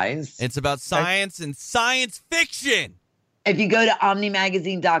Omnipod, guys. It's about science and science fiction. If you go to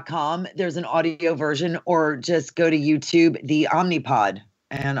omnimagazine.com, there's an audio version, or just go to YouTube, the Omnipod,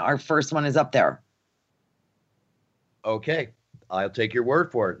 and our first one is up there. Okay, I'll take your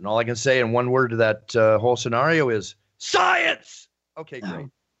word for it. And all I can say in one word to that whole scenario is science. Okay, great. Oh,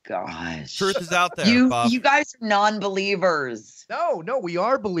 gosh. Truth is out there, You Buff. guys are non-believers. No, we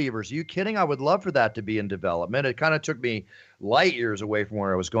are believers. Are you kidding? I would love for that to be in development. It kind of took me light years away from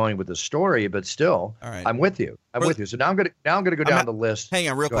where I was going with the story, but still, All right. I'm with you. I'm with you. So now I'm gonna go down the list. Hang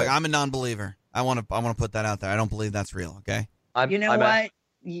on, real Go quick. ahead. I'm a non-believer. I want to put that out there. I don't believe that's real. Okay. You know I'm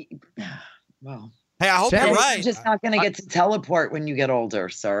what? Well, Hey, I hope Sam, you're you're right. just not going to get to teleport when you get older,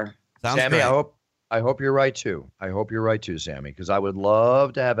 sir. Sounds Sammy, great. I hope you're right too. I hope you're right too, Sammy, because I would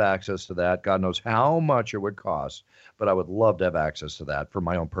love to have access to that. God knows how much it would cost, but I would love to have access to that for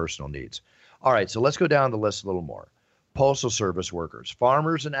my own personal needs. All right, so let's go down the list a little more. Postal service workers,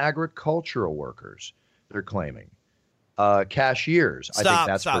 farmers and agricultural workers, they're claiming. Cashiers, I think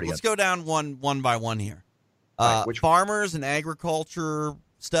that's Stop. pretty Let's go down one by one here. Right, which- Farmers and agriculture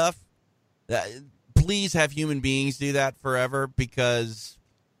stuff. Please have human beings do that forever, because,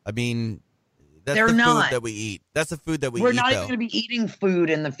 I mean, that's They're the not. food that we eat. That's the food that we We're eat, not though. even going to be eating food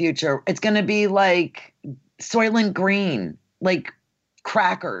in the future. It's going to be like Soylent Green, like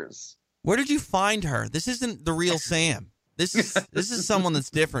crackers. Where did you find her? This isn't the real Sam. This is someone that's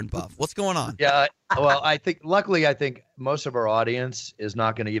different, Buff. What's going on? Yeah, well, I think most of our audience is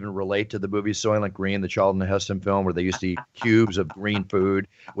not going to even relate to the movie Soylent Green, the Charlton Heston film where they used to eat cubes of green food,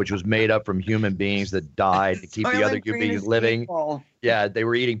 which was made up from human beings that died to keep the Soylent other human Green beings is living. people. Yeah, they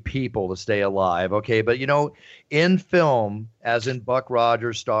were eating people to stay alive. Okay, but in film, as in Buck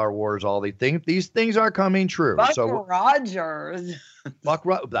Rogers, Star Wars, all these things are coming true. Buck So Rogers.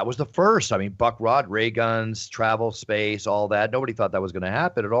 that was the first. I mean, ray guns, travel, space, all that. Nobody thought that was going to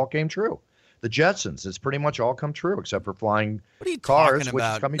happen. It all came true. The Jetsons, it's pretty much all come true except for flying What are you cars, talking which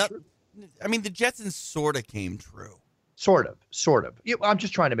about? is coming true. I mean, the Jetsons sort of came true. Sort of. I'm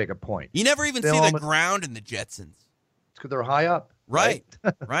just trying to make a point. You never even see Film- the ground in the Jetsons. It's because they're high up. Right.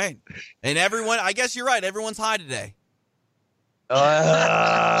 Right. And everyone, I guess you're right. Everyone's high today.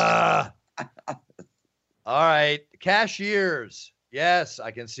 All right. Cashiers. Yes,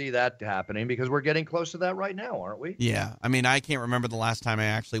 I can see that happening because we're getting close to that right now, aren't we? Yeah. I mean, I can't remember the last time I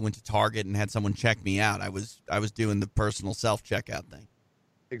actually went to Target and had someone check me out. I was doing the personal self-checkout thing.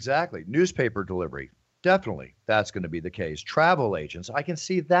 Exactly. Newspaper delivery. Definitely. That's going to be the case. Travel agents. I can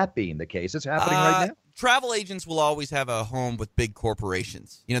see that being the case. It's happening right now. Travel agents will always have a home with big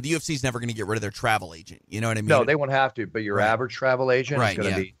corporations. The UFC is never going to get rid of their travel agent. You know what I mean? No, they won't have to, but your average travel agent is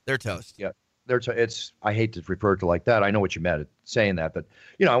going to be. They're toast. Yeah. It's. I hate to refer to it like that. I know what you meant saying that, but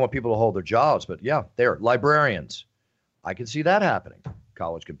I want people to hold their jobs. But yeah, they're librarians. I can see that happening.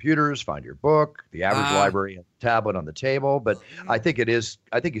 College computers, find your book, the average library tablet on the table. But I think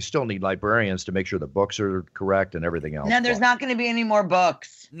you still need librarians to make sure the books are correct and everything else. No, there's not going to be any more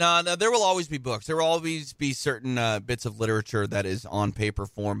books. No, there will always be books. There will always be certain bits of literature that is on paper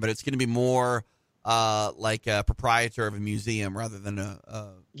form, but it's going to be more like a proprietor of a museum rather than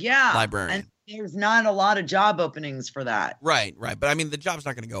a librarian. And there's not a lot of job openings for that. Right. But I mean, the job's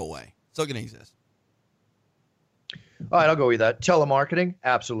not going to go away. It's still going to exist. All right, I'll go with that. Telemarketing,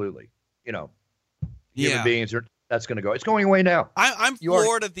 absolutely. Human beings that's going to go. It's going away now. I'm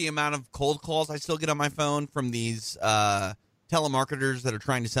floored at the amount of cold calls I still get on my phone from these telemarketers that are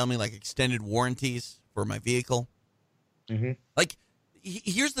trying to sell me like extended warranties for my vehicle. Mm-hmm. Like,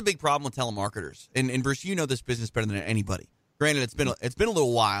 here's the big problem with telemarketers, and Bruce, you know this business better than anybody. Granted, it's been a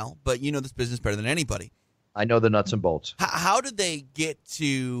little while, but you know this business better than anybody. I know the nuts and bolts. How did they get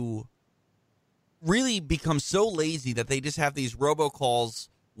to really become so lazy that they just have these robocalls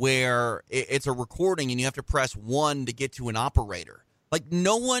where it's a recording and you have to press 1 to get to an operator? Like,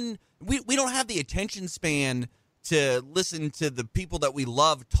 no one, we don't have the attention span to listen to the people that we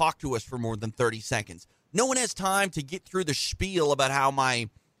love talk to us for more than 30 seconds. No one has time to get through the spiel about how my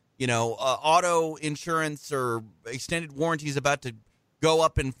auto insurance or extended warranty is about to go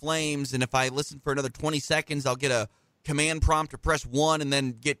up in flames, and if I listen for another 20 seconds, I'll get a command prompt to press 1 and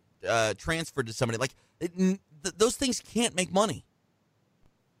then get transferred to somebody. Like, those things can't make money.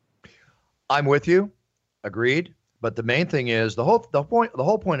 I'm with you. Agreed. But the main thing is the whole point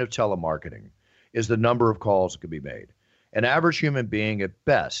of telemarketing is the number of calls that can be made. An average human being at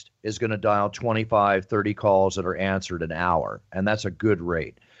best is going to dial 25, 30 calls that are answered an hour, and that's a good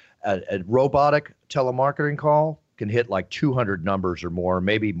rate. A robotic telemarketing call can hit like 200 numbers or more,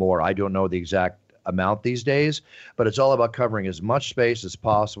 maybe more. I don't know the exact amount these days, but it's all about covering as much space as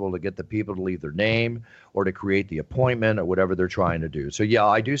possible to get the people to leave their name or to create the appointment or whatever they're trying to do. So yeah,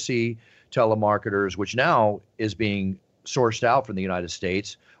 I do see telemarketers, which now is being sourced out from the United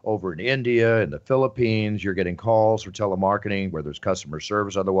States over in India and the Philippines. You're getting calls for telemarketing where there's customer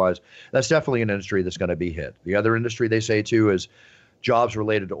service. Otherwise, that's definitely an industry that's going to be hit. The other industry they say too is jobs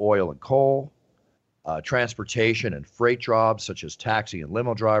related to oil and coal, transportation and freight jobs such as taxi and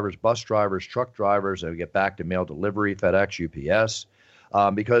limo drivers, bus drivers, truck drivers, and we get back to mail delivery, FedEx, UPS,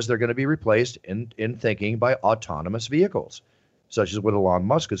 because they're going to be replaced in thinking by autonomous vehicles, such as what Elon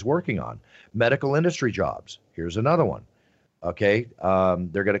Musk is working on. Medical industry jobs. Here's another one. Okay,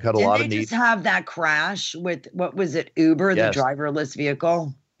 they're going to cut a lot of Didn't need. they just have that crash with, what was it, Uber, Yes. the driverless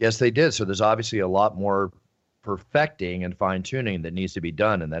vehicle? Yes, they did. So there's obviously a lot more perfecting and fine tuning that needs to be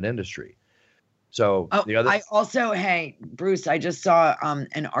done in that industry. So the other, hey, Bruce, I just saw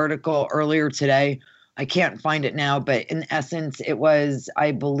an article earlier today. I can't find it now, but in essence, it was,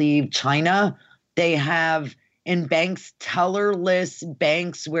 I believe, China. They have in banks, tellerless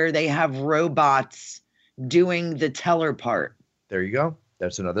banks where they have robots doing the teller part. there you go.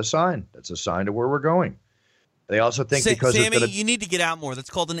 That's another sign. That's a sign to where we're going. They also think because Sammy, it's going to you need to get out more. That's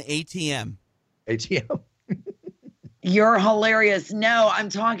called an ATM. ATM. You're hilarious. No, I'm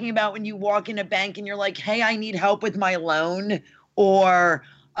talking about when you walk in a bank and you're like, hey, I need help with my loan, or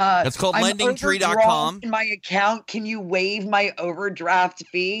That's called I'm lendingtree.com. overdrawn in my account. Can you waive my overdraft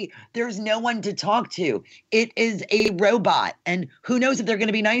fee? There's no one to talk to. It is a robot, and who knows if they're going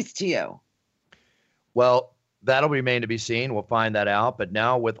to be nice to you. Well, that'll remain to be seen. We'll find that out. But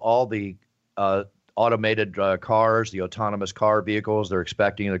now with all the automated cars, the autonomous car vehicles they're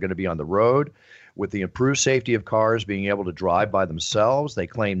expecting they're going to be on the road, with the improved safety of cars being able to drive by themselves, they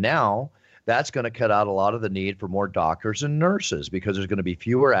claim now that's going to cut out a lot of the need for more doctors and nurses because there's going to be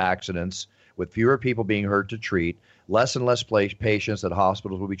fewer accidents with fewer people being hurt to treat. Less and less patients that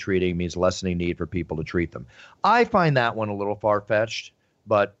hospitals will be treating means lessening need for people to treat them. I find that one a little far-fetched,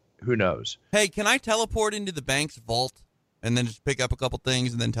 but who knows? Hey, can I teleport into the bank's vault and then just pick up a couple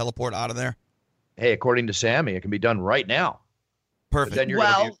things and then teleport out of there? Hey, according to Sammy, it can be done right now. Perfect. But then you're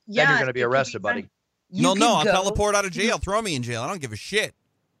going to be arrested, buddy. No, I'll teleport out of jail. Throw me in jail. I don't give a shit.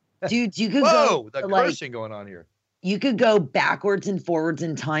 Dude, you could Whoa, go. the like, cursing going on here. you could go backwards and forwards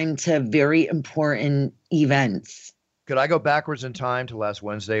in time to very important events. Could I go backwards in time to last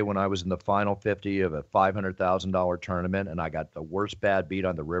Wednesday when I was in the final 50 of a $500,000 tournament and I got the worst bad beat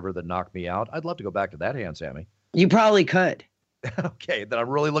on the river that knocked me out? I'd love to go back to that hand, Sammy. You probably could. Okay, then I'm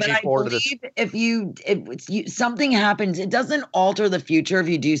really looking But forward to I this. believe if something happens, it doesn't alter the future if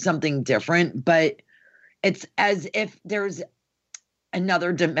you do something different, but it's as if there's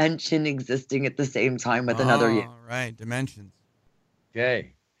another dimension existing at the same time with another you. Right, dimensions.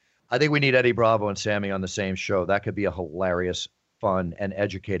 Okay. I think we need Eddie Bravo and Sammy on the same show. That could be a hilarious, fun, and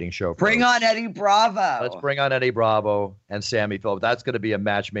educating show. Bring on Eddie Bravo. Let's bring on Eddie Bravo and Sammy Phillips. That's going to be a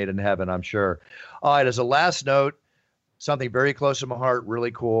match made in heaven, I'm sure. All right, as a last note, something very close to my heart,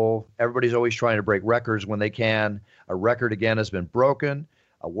 really cool. Everybody's always trying to break records when they can. A record, again, has been broken.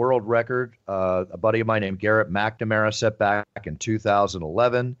 A world record. A buddy of mine named Garrett McNamara set back in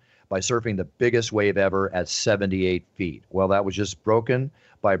 2011 by surfing the biggest wave ever at 78 feet. Well, that was just broken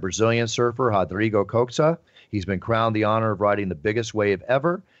by Brazilian surfer Rodrigo Coxa. He's been crowned the honor of riding the biggest wave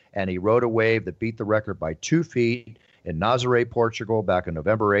ever, and he rode a wave that beat the record by 2 feet in Nazaré, Portugal, back on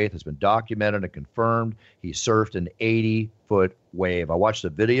November 8th. Has been documented and confirmed. He surfed an 80-foot wave. I watched a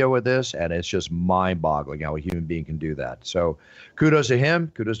video of this, and it's just mind-boggling how a human being can do that. So kudos to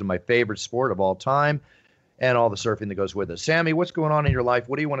him. Kudos to my favorite sport of all time and all the surfing that goes with it. Sammy, what's going on in your life?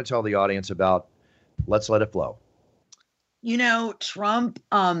 What do you want to tell the audience about Let's Let It Flow? You know, Trump,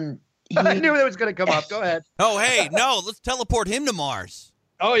 I knew that was going to come up. Go ahead. Oh, hey, no, let's teleport him to Mars.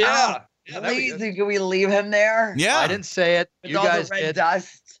 Oh, yeah. please, can we leave him there? Yeah. I didn't say it. With You all guys the red did.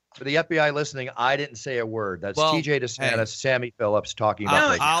 dust. For the FBI listening, I didn't say a word. That's Well, TJ DeSantis, hey. Sammy Phillips talking No,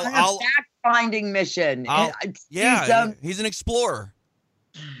 about it's like, a fact-finding mission. I'll- It's- Yeah, he's, he's an explorer.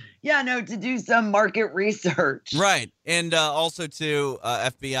 Yeah, no, to do some market research. Right. And also to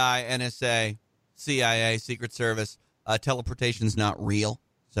FBI, NSA, CIA, Secret Service, teleportation's not real.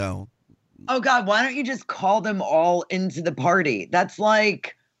 So. Oh, God, why don't you just call them all into the party? That's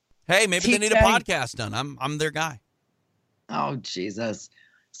like. Hey, maybe they need a podcast done. I'm their guy. Oh, Jesus.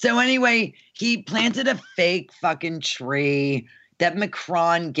 So anyway, he planted a fake fucking tree that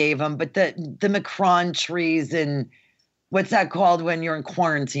Macron gave him, but the Macron trees in, what's that called when you're in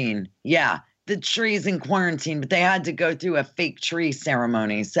quarantine? Yeah, the trees in quarantine, but they had to go through a fake tree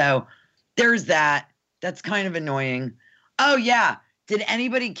ceremony. So there's that. That's kind of annoying. Oh, yeah. Did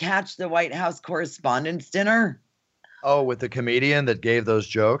anybody catch the White House Correspondents' Dinner? Oh, with the comedian that gave those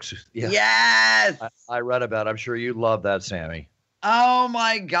jokes? Yeah. Yes. I read about it. I'm sure you love that, Sammy. Oh,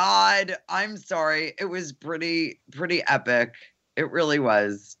 my God. I'm sorry. It was pretty epic. It really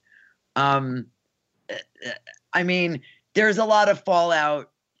was. I mean, there's a lot of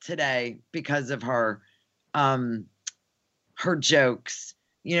fallout today because of her jokes.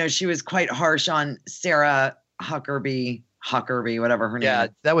 You know, she was quite harsh on Sarah Huckabee, whatever her name is.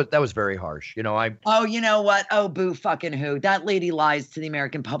 Yeah, that was very harsh. You know, Oh, you know what? Oh, boo fucking who. That lady lies to the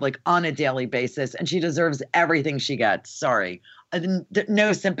American public on a daily basis, and she deserves everything she gets. Sorry.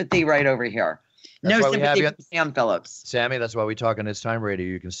 No sympathy right over here. No sympathy for Sam Phillips. Sammy, that's why we talk on It's Time Radio.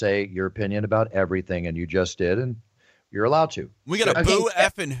 You can say your opinion about everything, and you just did, and you're allowed to. We got a boo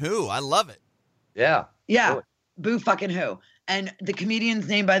effing who. I love it. Yeah. Yeah. Really. Boo fucking who. And the comedian's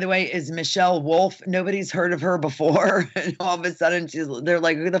name, by the way, is Michelle Wolf. Nobody's heard of her before. And all of a sudden, they're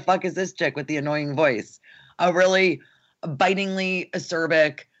like, who the fuck is this chick with the annoying voice? A really bitingly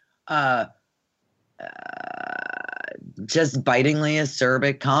acerbic, just bitingly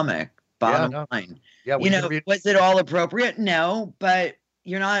acerbic comic. Bottom line. Yeah, you know, was it all appropriate? No, but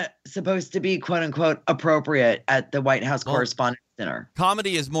you're not supposed to be, quote unquote, appropriate at the White House Correspondents' Dinner.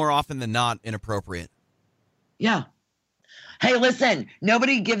 Comedy is more often than not inappropriate. Yeah. Hey, listen,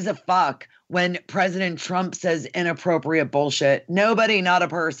 nobody gives a fuck when President Trump says inappropriate bullshit. Nobody, not a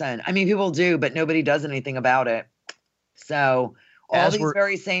person. I mean, people do, but nobody does anything about it. So all these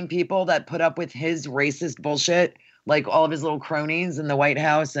very same people that put up with his racist bullshit, like all of his little cronies in the White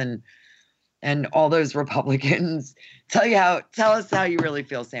House and all those Republicans, tell us how you really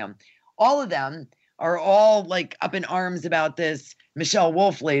feel, Sam. All of them are all like up in arms about this Michelle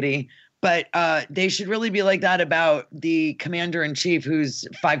Wolf lady. But they should really be like that about the commander-in-chief, who's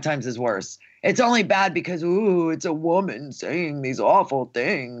 5 times as worse. It's only bad because, it's a woman saying these awful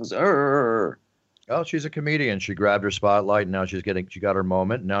things. Oh, she's a comedian. She grabbed her spotlight, and now she got her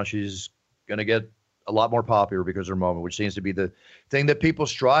moment. And now she's going to get a lot more popular because of her moment, which seems to be the thing that people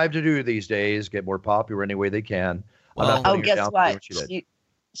strive to do these days, get more popular any way they can. Well, guess what?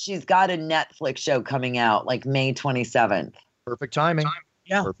 She's got a Netflix show coming out like May 27th. Perfect timing.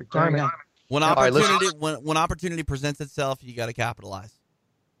 Yeah. Perfect timing. When opportunity presents itself, you got to capitalize.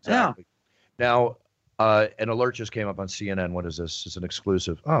 Exactly. Yeah. Now, an alert just came up on CNN. What is this? It's an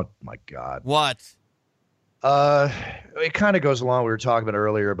exclusive. Oh my God. What? It kind of goes along. We were talking about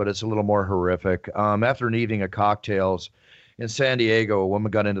earlier, but it's a little more horrific. After an evening of cocktails in San Diego, a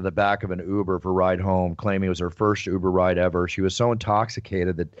woman got into the back of an Uber for a ride home, claiming it was her first Uber ride ever. She was so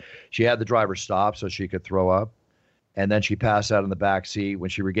intoxicated that she had the driver stop so she could throw up. And then she passed out in the back seat. When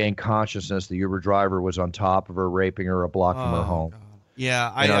she regained consciousness, the Uber driver was on top of her, raping her a block from her home. God.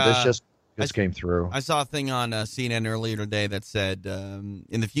 Yeah, this came through. I saw a thing on CNN earlier today that said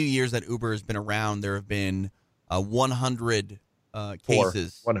in the few years that Uber has been around, there have been 100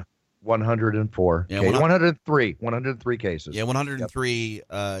 cases. 104. Yeah, 103 cases. Yeah, 103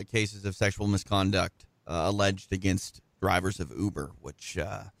 cases of sexual misconduct alleged against drivers of Uber, which...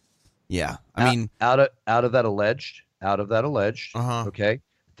 Yeah, I mean, out of that alleged, okay,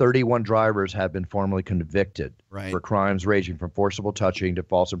 31 drivers have been formally convicted for crimes ranging from forcible touching to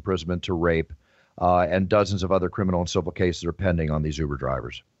false imprisonment to rape, and dozens of other criminal and civil cases are pending on these Uber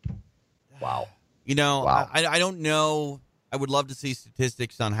drivers. Wow. You know, wow. I don't know. I would love to see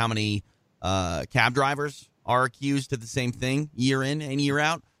statistics on how many cab drivers are accused of the same thing year in and year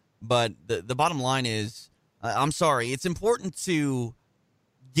out. But the bottom line is, I'm sorry, it's important to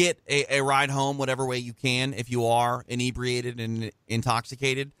get a ride home whatever way you can if you are inebriated and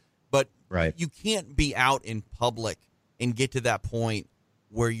intoxicated. But you can't be out in public and get to that point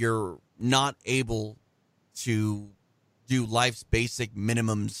where you're not able to do life's basic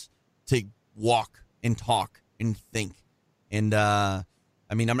minimums to walk and talk and think. And I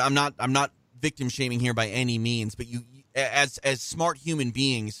mean, I'm not victim shaming here by any means, but you as smart human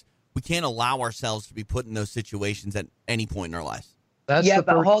beings, we can't allow ourselves to be put in those situations at any point in our lives. That's yeah, the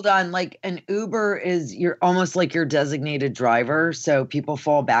but first. hold on. Like an Uber is you're almost like your designated driver, so people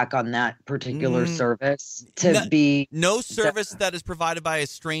fall back on that particular service to No, be. no service that is provided by a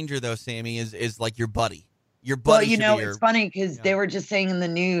stranger, though, Sammy, is like your buddy. Your Well, buddy you should know, be it's your. funny because Yeah. they were just saying in the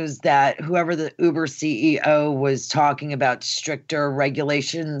news that whoever the Uber CEO was talking about stricter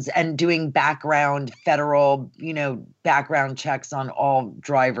regulations and doing federal, background checks on all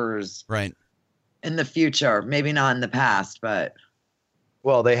drivers Right. in the future. Maybe not in the past, but.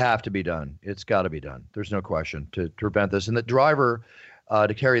 Well, they have to be done. It's got to be done. There's no question to prevent this. And the driver,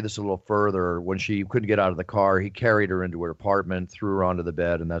 to carry this a little further, when she couldn't get out of the car, he carried her into her apartment, threw her onto the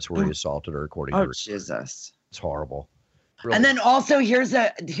bed, and that's where he assaulted her, according to her. Jesus. It's horrible. Really. And then also here's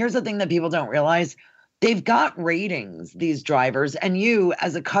the thing that people don't realize. They've got ratings, these drivers, and you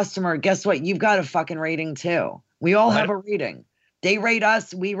as a customer, guess what? You've got a fucking rating too. We all have a rating. They rate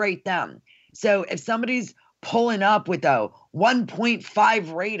us, we rate them. So if somebody's pulling up with a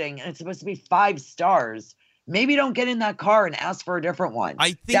 1.5 rating and it's supposed to be 5 stars, maybe don't get in that car and ask for a different one.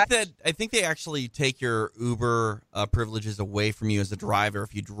 I think they actually take your Uber privileges away from you as a driver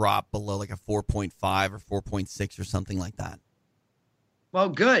if you drop below like a 4.5 or 4.6 or something like that. Well,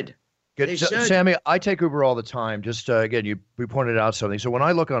 good. They should. Sammy, I take Uber all the time. Just again, we pointed out something. So when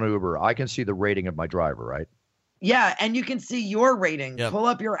I look on Uber, I can see the rating of my driver, right? Yeah, and you can see your rating. Yep. Pull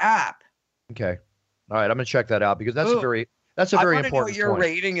up your app. Okay. All right, I'm gonna check that out because that's a very important I want to know what your point.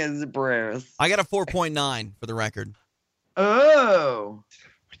 rating is, Bruce. I got a 4.9 for the record. Oh.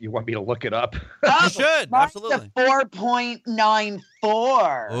 You want me to look it up? You should, Mine's absolutely. a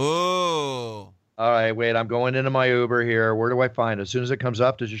 4.94. Oh. All right, wait. I'm going into my Uber here. Where do I find it? As soon as it comes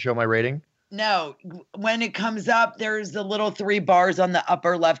up, does it show my rating? No, when it comes up, there's the little 3 bars on the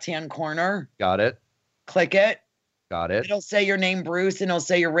upper left-hand corner. Got it. Click it. Got it. It'll say your name, Bruce, and it'll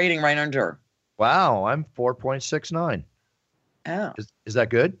say your rating right under. Wow, I'm 4.69. Oh. Is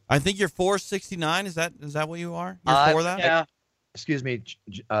that good? I think you're 469. Is that what you are? You're for that? Yeah. Excuse me,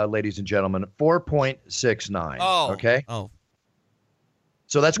 ladies and gentlemen. 4.69. Oh. Okay. Oh.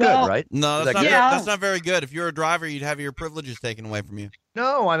 So that's Well, good, right? No, Is that's that not, good? that's not very good. If you're a driver, you'd have your privileges taken away from you.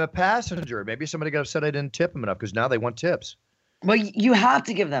 No, I'm a passenger. Maybe somebody got upset I didn't tip them enough because now they want tips. Well, you have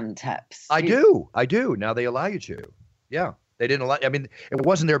to give them tips. I do. Now they allow you to. Yeah. They didn't allow. I mean, it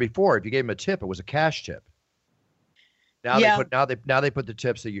wasn't there before. If you gave them a tip, it was a cash tip. Now they put the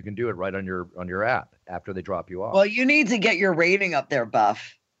tips that you can do it right on your app after they drop you off. Well, you need to get your rating up there,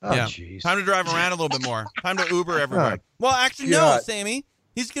 Buff. Oh, Yeah. jeez. Time to drive around a little bit more. Time to Uber everywhere. Well, actually, no, God. Sammy.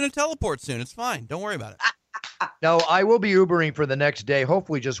 He's going to teleport soon. It's fine. Don't worry about it. No, I will be Ubering for the next day.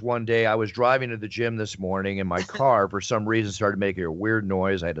 Hopefully just one day. I was driving to the gym this morning and my car, for some reason, started making a weird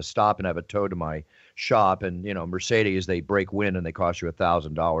noise. I had to stop and have it towed to my shop. And, Mercedes, they break wind and they cost you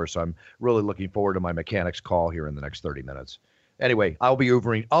 $1,000. So I'm really looking forward to my mechanic's call here in the next 30 minutes. Anyway, I'll be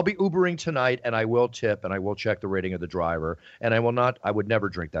Ubering tonight, and I will tip, and I will check the rating of the driver. And I would never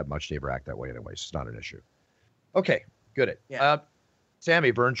drink that much to ever act that way anyways. It's not an issue. Okay, good. Yeah.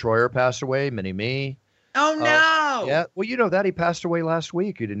 Sammy, Vern Troyer passed away, Mini-Me. Oh, no. Yeah, well, you know that. He passed away last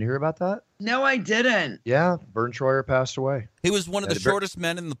week. You didn't hear about that? No, I didn't. Yeah, Vern Troyer passed away. He was one of the shortest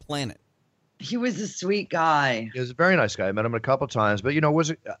men in the planet. He was a sweet guy. He was a very nice guy. I met him a couple of times. But,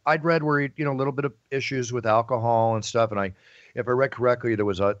 I'd read where he, a little bit of issues with alcohol and stuff. And if I read correctly, there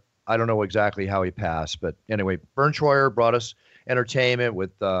was I don't know exactly how he passed. But anyway, Vern Troyer brought us entertainment with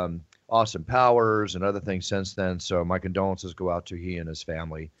Austin Powers and other things since then. So my condolences go out to he and his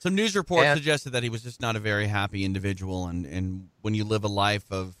family. Some news reports suggested that he was just not a very happy individual. And when you live a life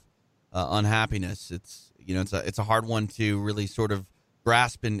of unhappiness, it's a hard one to really sort of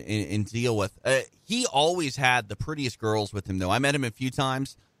grasp and deal with. He always had the prettiest girls with him, though. I met him a few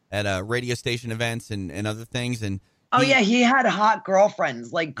times at radio station events and other things. And he had hot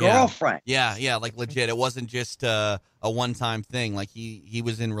girlfriends, like girlfriend. Yeah, like legit. It wasn't just a one-time thing. Like he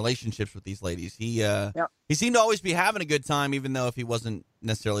was in relationships with these ladies. He seemed to always be having a good time, even though if he wasn't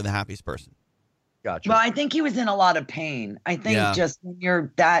necessarily the happiest person. Gotcha. Well, I think he was in a lot of pain. I think just when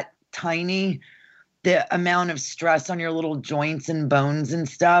you're that tiny, the amount of stress on your little joints and bones and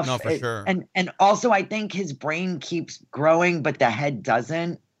stuff. No, for sure. And also I think his brain keeps growing, but the head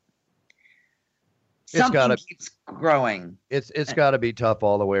doesn't. Something keeps growing. It's got to be tough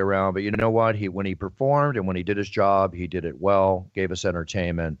all the way around. But you know what? When he performed and when he did his job, he did it well, gave us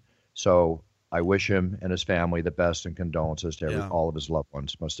entertainment. So I wish him and his family the best and condolences to all of his loved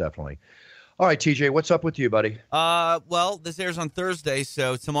ones, most definitely. All right, TJ, what's up with you, buddy? Well, this airs on Thursday,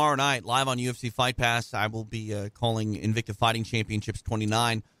 so tomorrow night, live on UFC Fight Pass, I will be calling Invicta Fighting Championships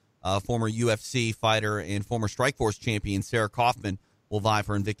 29. Former UFC fighter and former Strikeforce champion Sarah Kaufman will vie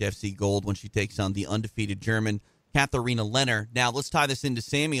for Invicta FC Gold when she takes on the undefeated German Katharina Lenner. Now, let's tie this into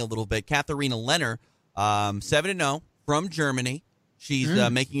Sammy a little bit. Katharina Lenner, 7-0 from Germany. She's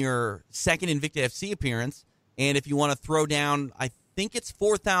making her second Invicta FC appearance. And if you want to throw down, I think it's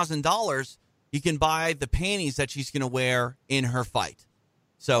 $4,000, you can buy the panties that she's going to wear in her fight.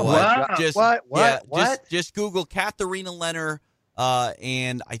 So just Google Katharina Lenner,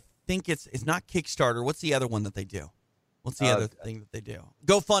 and I think it's not Kickstarter. What's the other one that they do? What's the other thing that they do?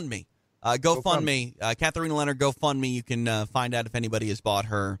 GoFundMe. GoFundMe. Katharina Lenner, GoFundMe. You can find out if anybody has bought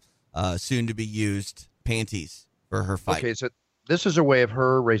her soon-to-be-used panties for her fight. Okay, so this is a way of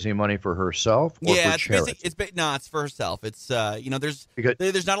her raising money for herself or for charity? It's for herself. It's,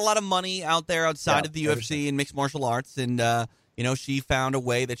 there's not a lot of money out there outside of the UFC and mixed martial arts, and, she found a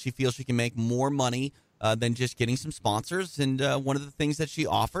way that she feels she can make more money than just getting some sponsors, and one of the things that she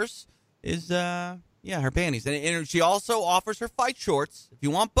offers is, her panties. And she also offers her fight shorts, if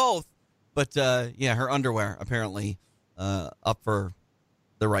you want both, but, her underwear, apparently, up for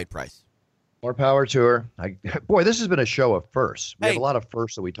the right price. More power to her. Boy, this has been a show of firsts. We have a lot of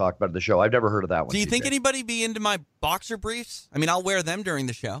firsts that we talk about in the show. I've never heard of that one. Do you think anybody be into my boxer briefs? I mean, I'll wear them during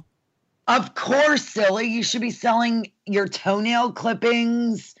the show. Of course, silly. You should be selling your toenail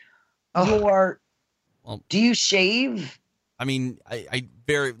clippings. Do you shave? I mean, I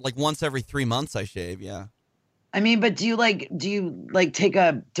very once every 3 months I shave. Yeah. I mean, but do you take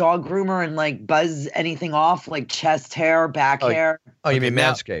a dog groomer and buzz anything off, like chest hair, back hair? Oh, you mean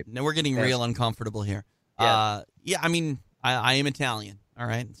Manscaped? Now we're getting real uncomfortable here. Yeah. I mean, I am Italian. All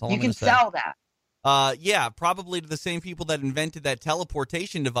right. That's all you I'm can say. sell that. Probably to the same people that invented that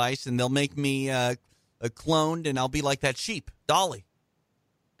teleportation device, and they'll make me cloned, and I'll be like that sheep, Dolly.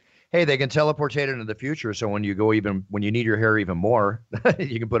 Hey, they can teleportate into the future, so when you need your hair even more,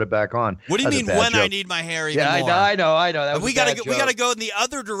 you can put it back on. What do you mean when I need my hair even more? I know. That was we gotta go in the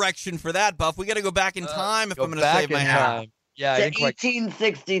other direction for that, Buff. We gotta go back in time if I'm gonna save my hair. Yeah, to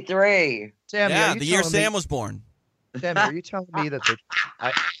 1863. Sammy, the year Sam was born. Sammy, are you telling me that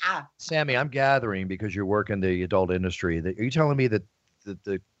Sammy, I'm gathering because you work in the adult industry. Are you telling me that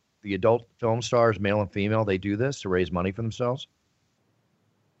the adult film stars, male and female, they do this to raise money for themselves?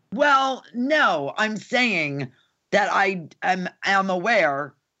 Well, no, I'm saying that I am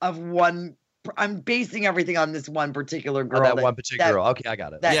aware of one. I'm basing everything on this one particular girl. That one particular girl. Okay, I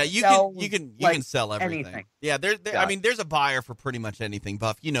got it. Yeah, you can sell everything. Anything. Yeah, I mean, there's a buyer for pretty much anything,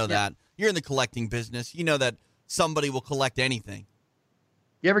 Buff. You know that. You're in the collecting business. You know that somebody will collect anything.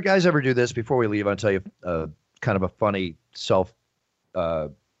 You guys ever do this? Before we leave, I'll tell you kind of a funny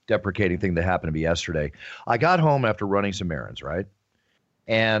self-deprecating thing that happened to me yesterday. I got home after running some errands, right?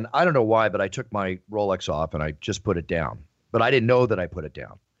 And I don't know why, but I took my Rolex off and I just put it down. But I didn't know that I put it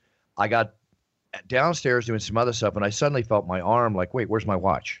down. I got downstairs doing some other stuff, and I suddenly felt my arm like, wait, where's my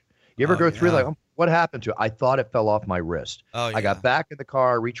watch? You ever go through what happened to it? I thought it fell off my wrist. Oh, yeah. I got back in the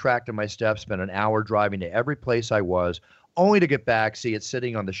car, retracted my steps, spent an hour driving to every place I was, only to get back, see it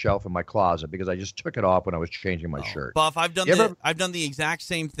sitting on the shelf in my closet because I just took it off when I was changing my shirt. Buff, I've done the exact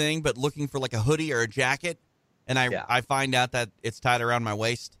same thing, but looking for like a hoodie or a jacket. And I find out that it's tied around my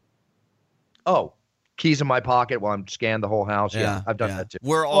waist. Oh, keys in my pocket while I'm scanned the whole house. Yeah, I've done that too.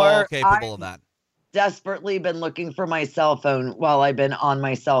 We're all capable of that. Desperately been looking for my cell phone while I've been on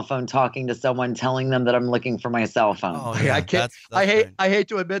my cell phone talking to someone, telling them that I'm looking for my cell phone. Oh, yeah, I can't. I hate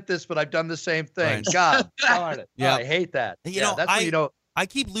to admit this, but I've done the same thing. Right. God darn it! Yeah, I hate that. I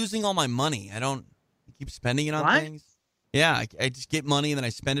keep losing all my money. I keep spending it on things. Yeah, I just get money and then I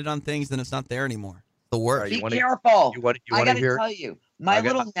spend it on things, then it's not there anymore. The worst. Be careful. I got to tell you, my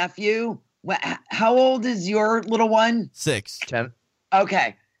little nephew. How old is your little one? 6. 10.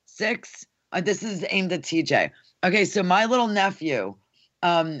 Okay, 6. This is aimed at TJ. Okay, so my little nephew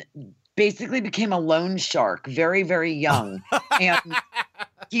basically became a loan shark very, very young. And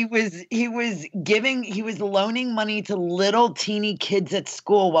he was loaning money to little teeny kids at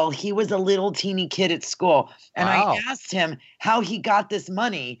school while he was a little teeny kid at school. And I asked him how he got this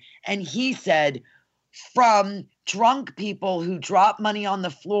money, and he said, from drunk people who drop money on the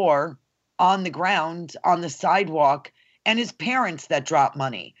floor, on the ground, on the sidewalk, and his parents that drop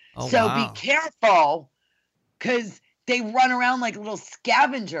money. Be careful, because they run around like little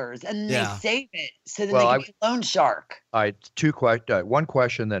scavengers and they save it so that they can be a loan shark. All right, one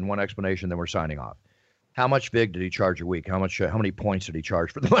question, then one explanation, then we're signing off. How much vig did he charge a week? How many points did he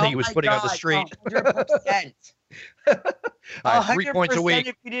charge for the money he was putting on the street? 100%. 3 points a week.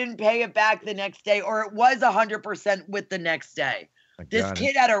 If you didn't pay it back the next day, or it was 100% with the next day. This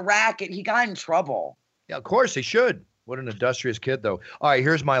kid had a racket. He got in trouble. Yeah, of course he should. What an industrious kid, though. All right,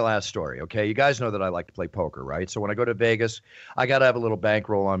 here's my last story, okay? You guys know that I like to play poker, right? So when I go to Vegas, I got to have a little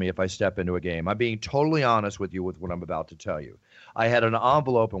bankroll on me if I step into a game. I'm being totally honest with you with what I'm about to tell you. I had an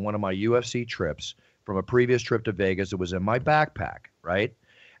envelope on one of my UFC trips from a previous trip to Vegas. It was in my backpack, right?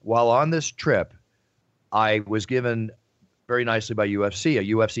 While on this trip, I was given very nicely by UFC,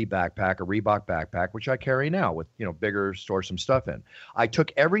 a UFC backpack, a Reebok backpack, which I carry now with, bigger, store some stuff in. I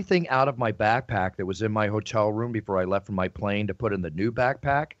took everything out of my backpack that was in my hotel room before I left from my plane to put in the new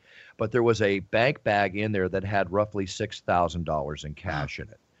backpack, but there was a bank bag in there that had roughly $6,000 in cash in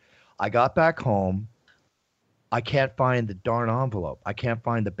it. I got back home. I can't find the darn envelope. I can't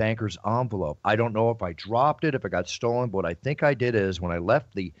find the banker's envelope. I don't know if I dropped it, if it got stolen. But what I think I did is when I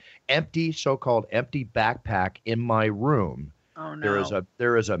left the empty, so-called empty backpack in my room,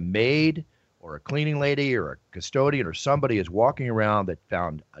 there is a maid or a cleaning lady or a custodian or somebody is walking around that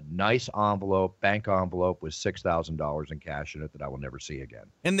found a nice envelope, bank envelope with $6,000 in cash in it that I will never see again.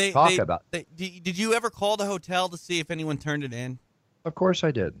 And did you ever call the hotel to see if anyone turned it in? Of course I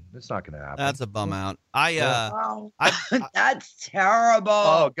did. It's not going to happen. That's a bum out. That's terrible.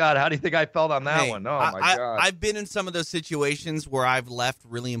 Oh, God. How do you think I felt on that one? Oh, my God. I've been in some of those situations where I've left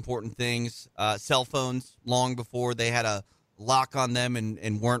really important things, cell phones, long before they had a lock on them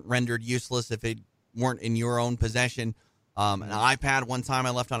and weren't rendered useless if they weren't in your own possession. An iPad one time I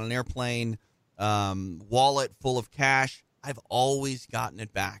left on an airplane, wallet full of cash. I've always gotten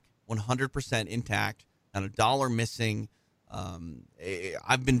it back, 100% intact, not a dollar missing.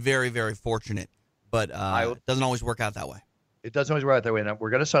 I've been very, very fortunate, but it doesn't always work out that way. It doesn't always work out that way. Now,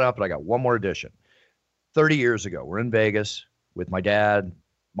 we're going to sign up, but I got one more addition. 30 years ago, we're in Vegas with my dad,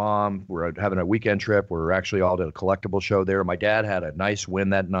 mom. We're having a weekend trip. We're actually all at a collectible show there. My dad had a nice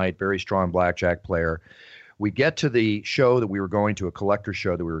win that night, very strong blackjack player. We get to the show that we were going to, a collector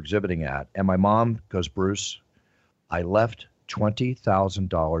show that we were exhibiting at, and my mom goes, Bruce, I left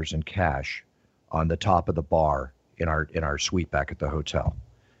 $20,000 in cash on the top of the bar in our suite back at the hotel.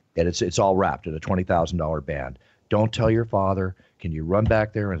 And it's all wrapped in a $20,000 band. Don't tell your father. Can you run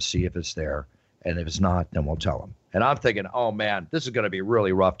back there and see if it's there? And if it's not, then we'll tell him. And I'm thinking, oh, man, this is going to be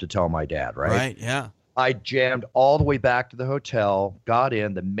really rough to tell my dad, right? Right, yeah. I jammed all the way back to the hotel, got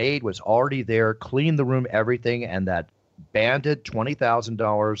in. The maid was already there, cleaned the room, everything, and that banded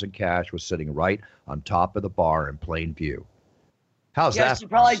 $20,000 in cash was sitting right on top of the bar in plain view. How's that? She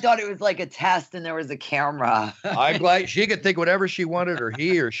probably thought it was like a test and there was a camera. I'm glad she could think whatever she wanted, or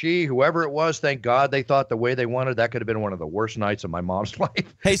he or she, whoever it was. Thank God they thought the way they wanted. That could have been one of the worst nights of my mom's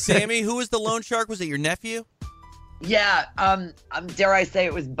life. Hey, Sammy, who was the loan shark? Was it your nephew? Yeah. Dare I say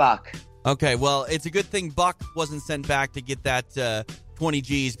it was Buck. Okay, well, it's a good thing Buck wasn't sent back to get that 20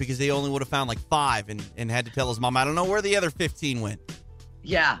 G's because they only would have found like 5 and had to tell his mom, I don't know where the other 15 went.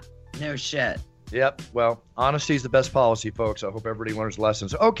 Yeah, no shit. Yep. Well, honesty is the best policy, folks. I hope everybody learns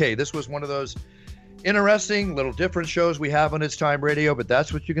lessons. Okay, this was one of those interesting, little different shows we have on It's Time Radio, but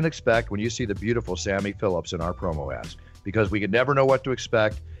that's what you can expect when you see the beautiful Sammy Phillips in our promo ads, because we can never know what to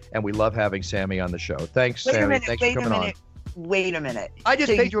expect, and we love having Sammy on the show. Thanks, Sammy. Thanks for coming on. Wait a minute. I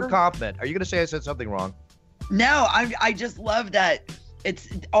just paid you a compliment. Are you going to say I said something wrong? No, I just love that. It's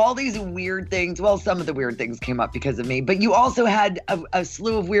all these weird things. Well, some of the weird things came up because of me, but you also had a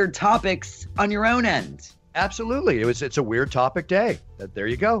slew of weird topics on your own end. Absolutely. It's a weird topic day. There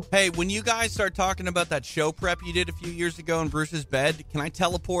you go. Hey, when you guys start talking about that show prep you did a few years ago in Bruce's bed, can I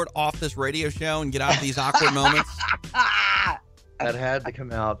teleport off this radio show and get out of these awkward moments? That had to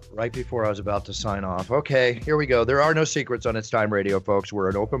come out right before I was about to sign off. Okay, here we go. There are no secrets on It's Time Radio, folks. We're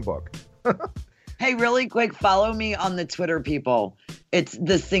an open book. Hey, really quick, follow me on the Twitter, people. It's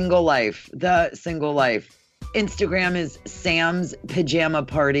The Single Life. Instagram is Sam's Pajama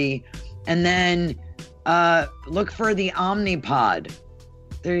Party. And then look for the Omnipod.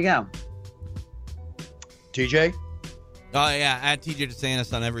 There you go. TJ? Oh, yeah, at TJ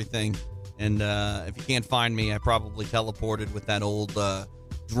DeSantis on everything. And if you can't find me, I probably teleported with that old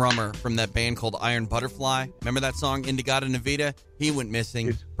drummer from that band called Iron Butterfly. Remember that song, Indigada Navita? He went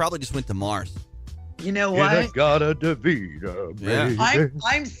missing. Probably just went to Mars. You know what? Indigada Navita, baby. Yeah.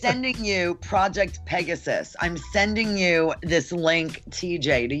 I'm sending you Project Pegasus. I'm sending you this link,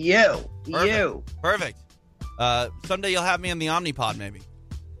 TJ, to you. Perfect. Someday you'll have me on the Omnipod, maybe.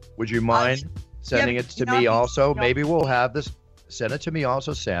 Would you mind sending it to me also? Maybe we'll have this. Send it to me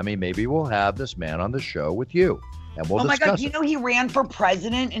also, Sammy. Maybe we'll have this man on the show with you, and we'll discuss it. Oh my God, you know he ran for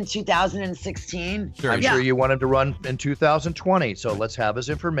president in 2016? Sure. I'm sure you want him to run in 2020, so let's have his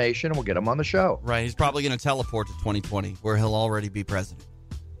information, and we'll get him on the show. Right, he's probably going to teleport to 2020, where he'll already be president.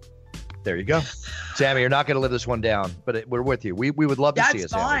 There you go. Sammy, you're not going to live this one down, but we're with you. We would love to see it,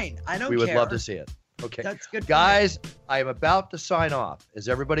 Sammy. That's fine. I don't care. We would love to see it. Okay. That's good. Guys, I am about to sign off. Is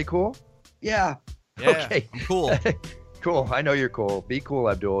everybody cool? Yeah. Okay. I'm cool. Cool. I know you're cool. Be cool,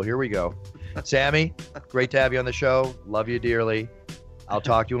 Abdul. Here we go. Sammy, great to have you on the show. Love you dearly. I'll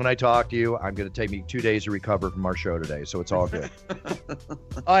talk to you when I talk to you. I'm going to take me 2 days to recover from our show today, so it's all good.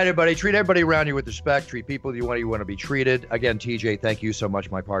 All right, everybody. Treat everybody around you with respect. Treat people you want to be treated. Again, TJ, thank you so much,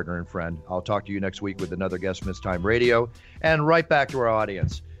 my partner and friend. I'll talk to you next week with another guest, Miss Time Radio. And right back to our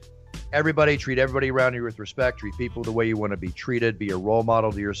audience. Everybody, treat everybody around you with respect. Treat people the way you want to be treated. Be a role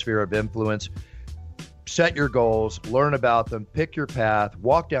model to your sphere of influence. Set your goals, learn about them, pick your path,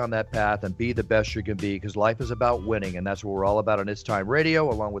 walk down that path, and be the best you can be, because life is about winning, and that's what we're all about on It's Time Radio,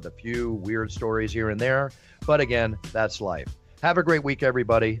 along with a few weird stories here and there. But again, that's life. Have a great week,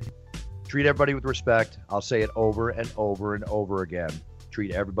 everybody. Treat everybody with respect. I'll say it over and over and over again.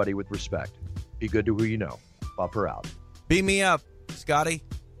 Treat everybody with respect. Be good to who you know. Buffer out. Beat me up, Scotty.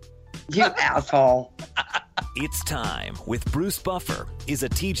 You asshole. It's Time with Bruce Buffer is a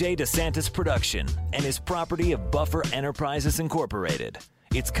TJ DeSantis production and is property of Buffer Enterprises Incorporated.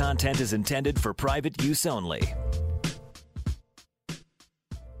 Its content is intended for private use only.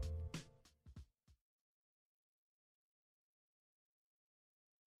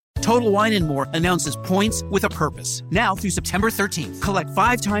 Total Wine & More announces points with a purpose. Now through September 13th, collect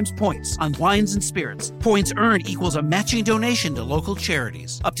 5 times points on wines and spirits. Points earned equals a matching donation to local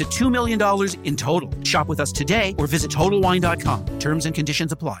charities. Up to $2 million in total. Shop with us today or visit TotalWine.com. Terms and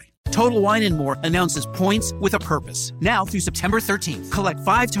conditions apply. Total Wine & More announces points with a purpose. Now through September 13th, collect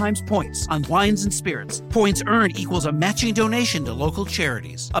 5 times points on wines and spirits. Points earned equals a matching donation to local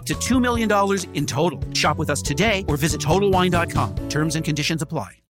charities. Up to $2 million in total. Shop with us today or visit TotalWine.com. Terms and conditions apply.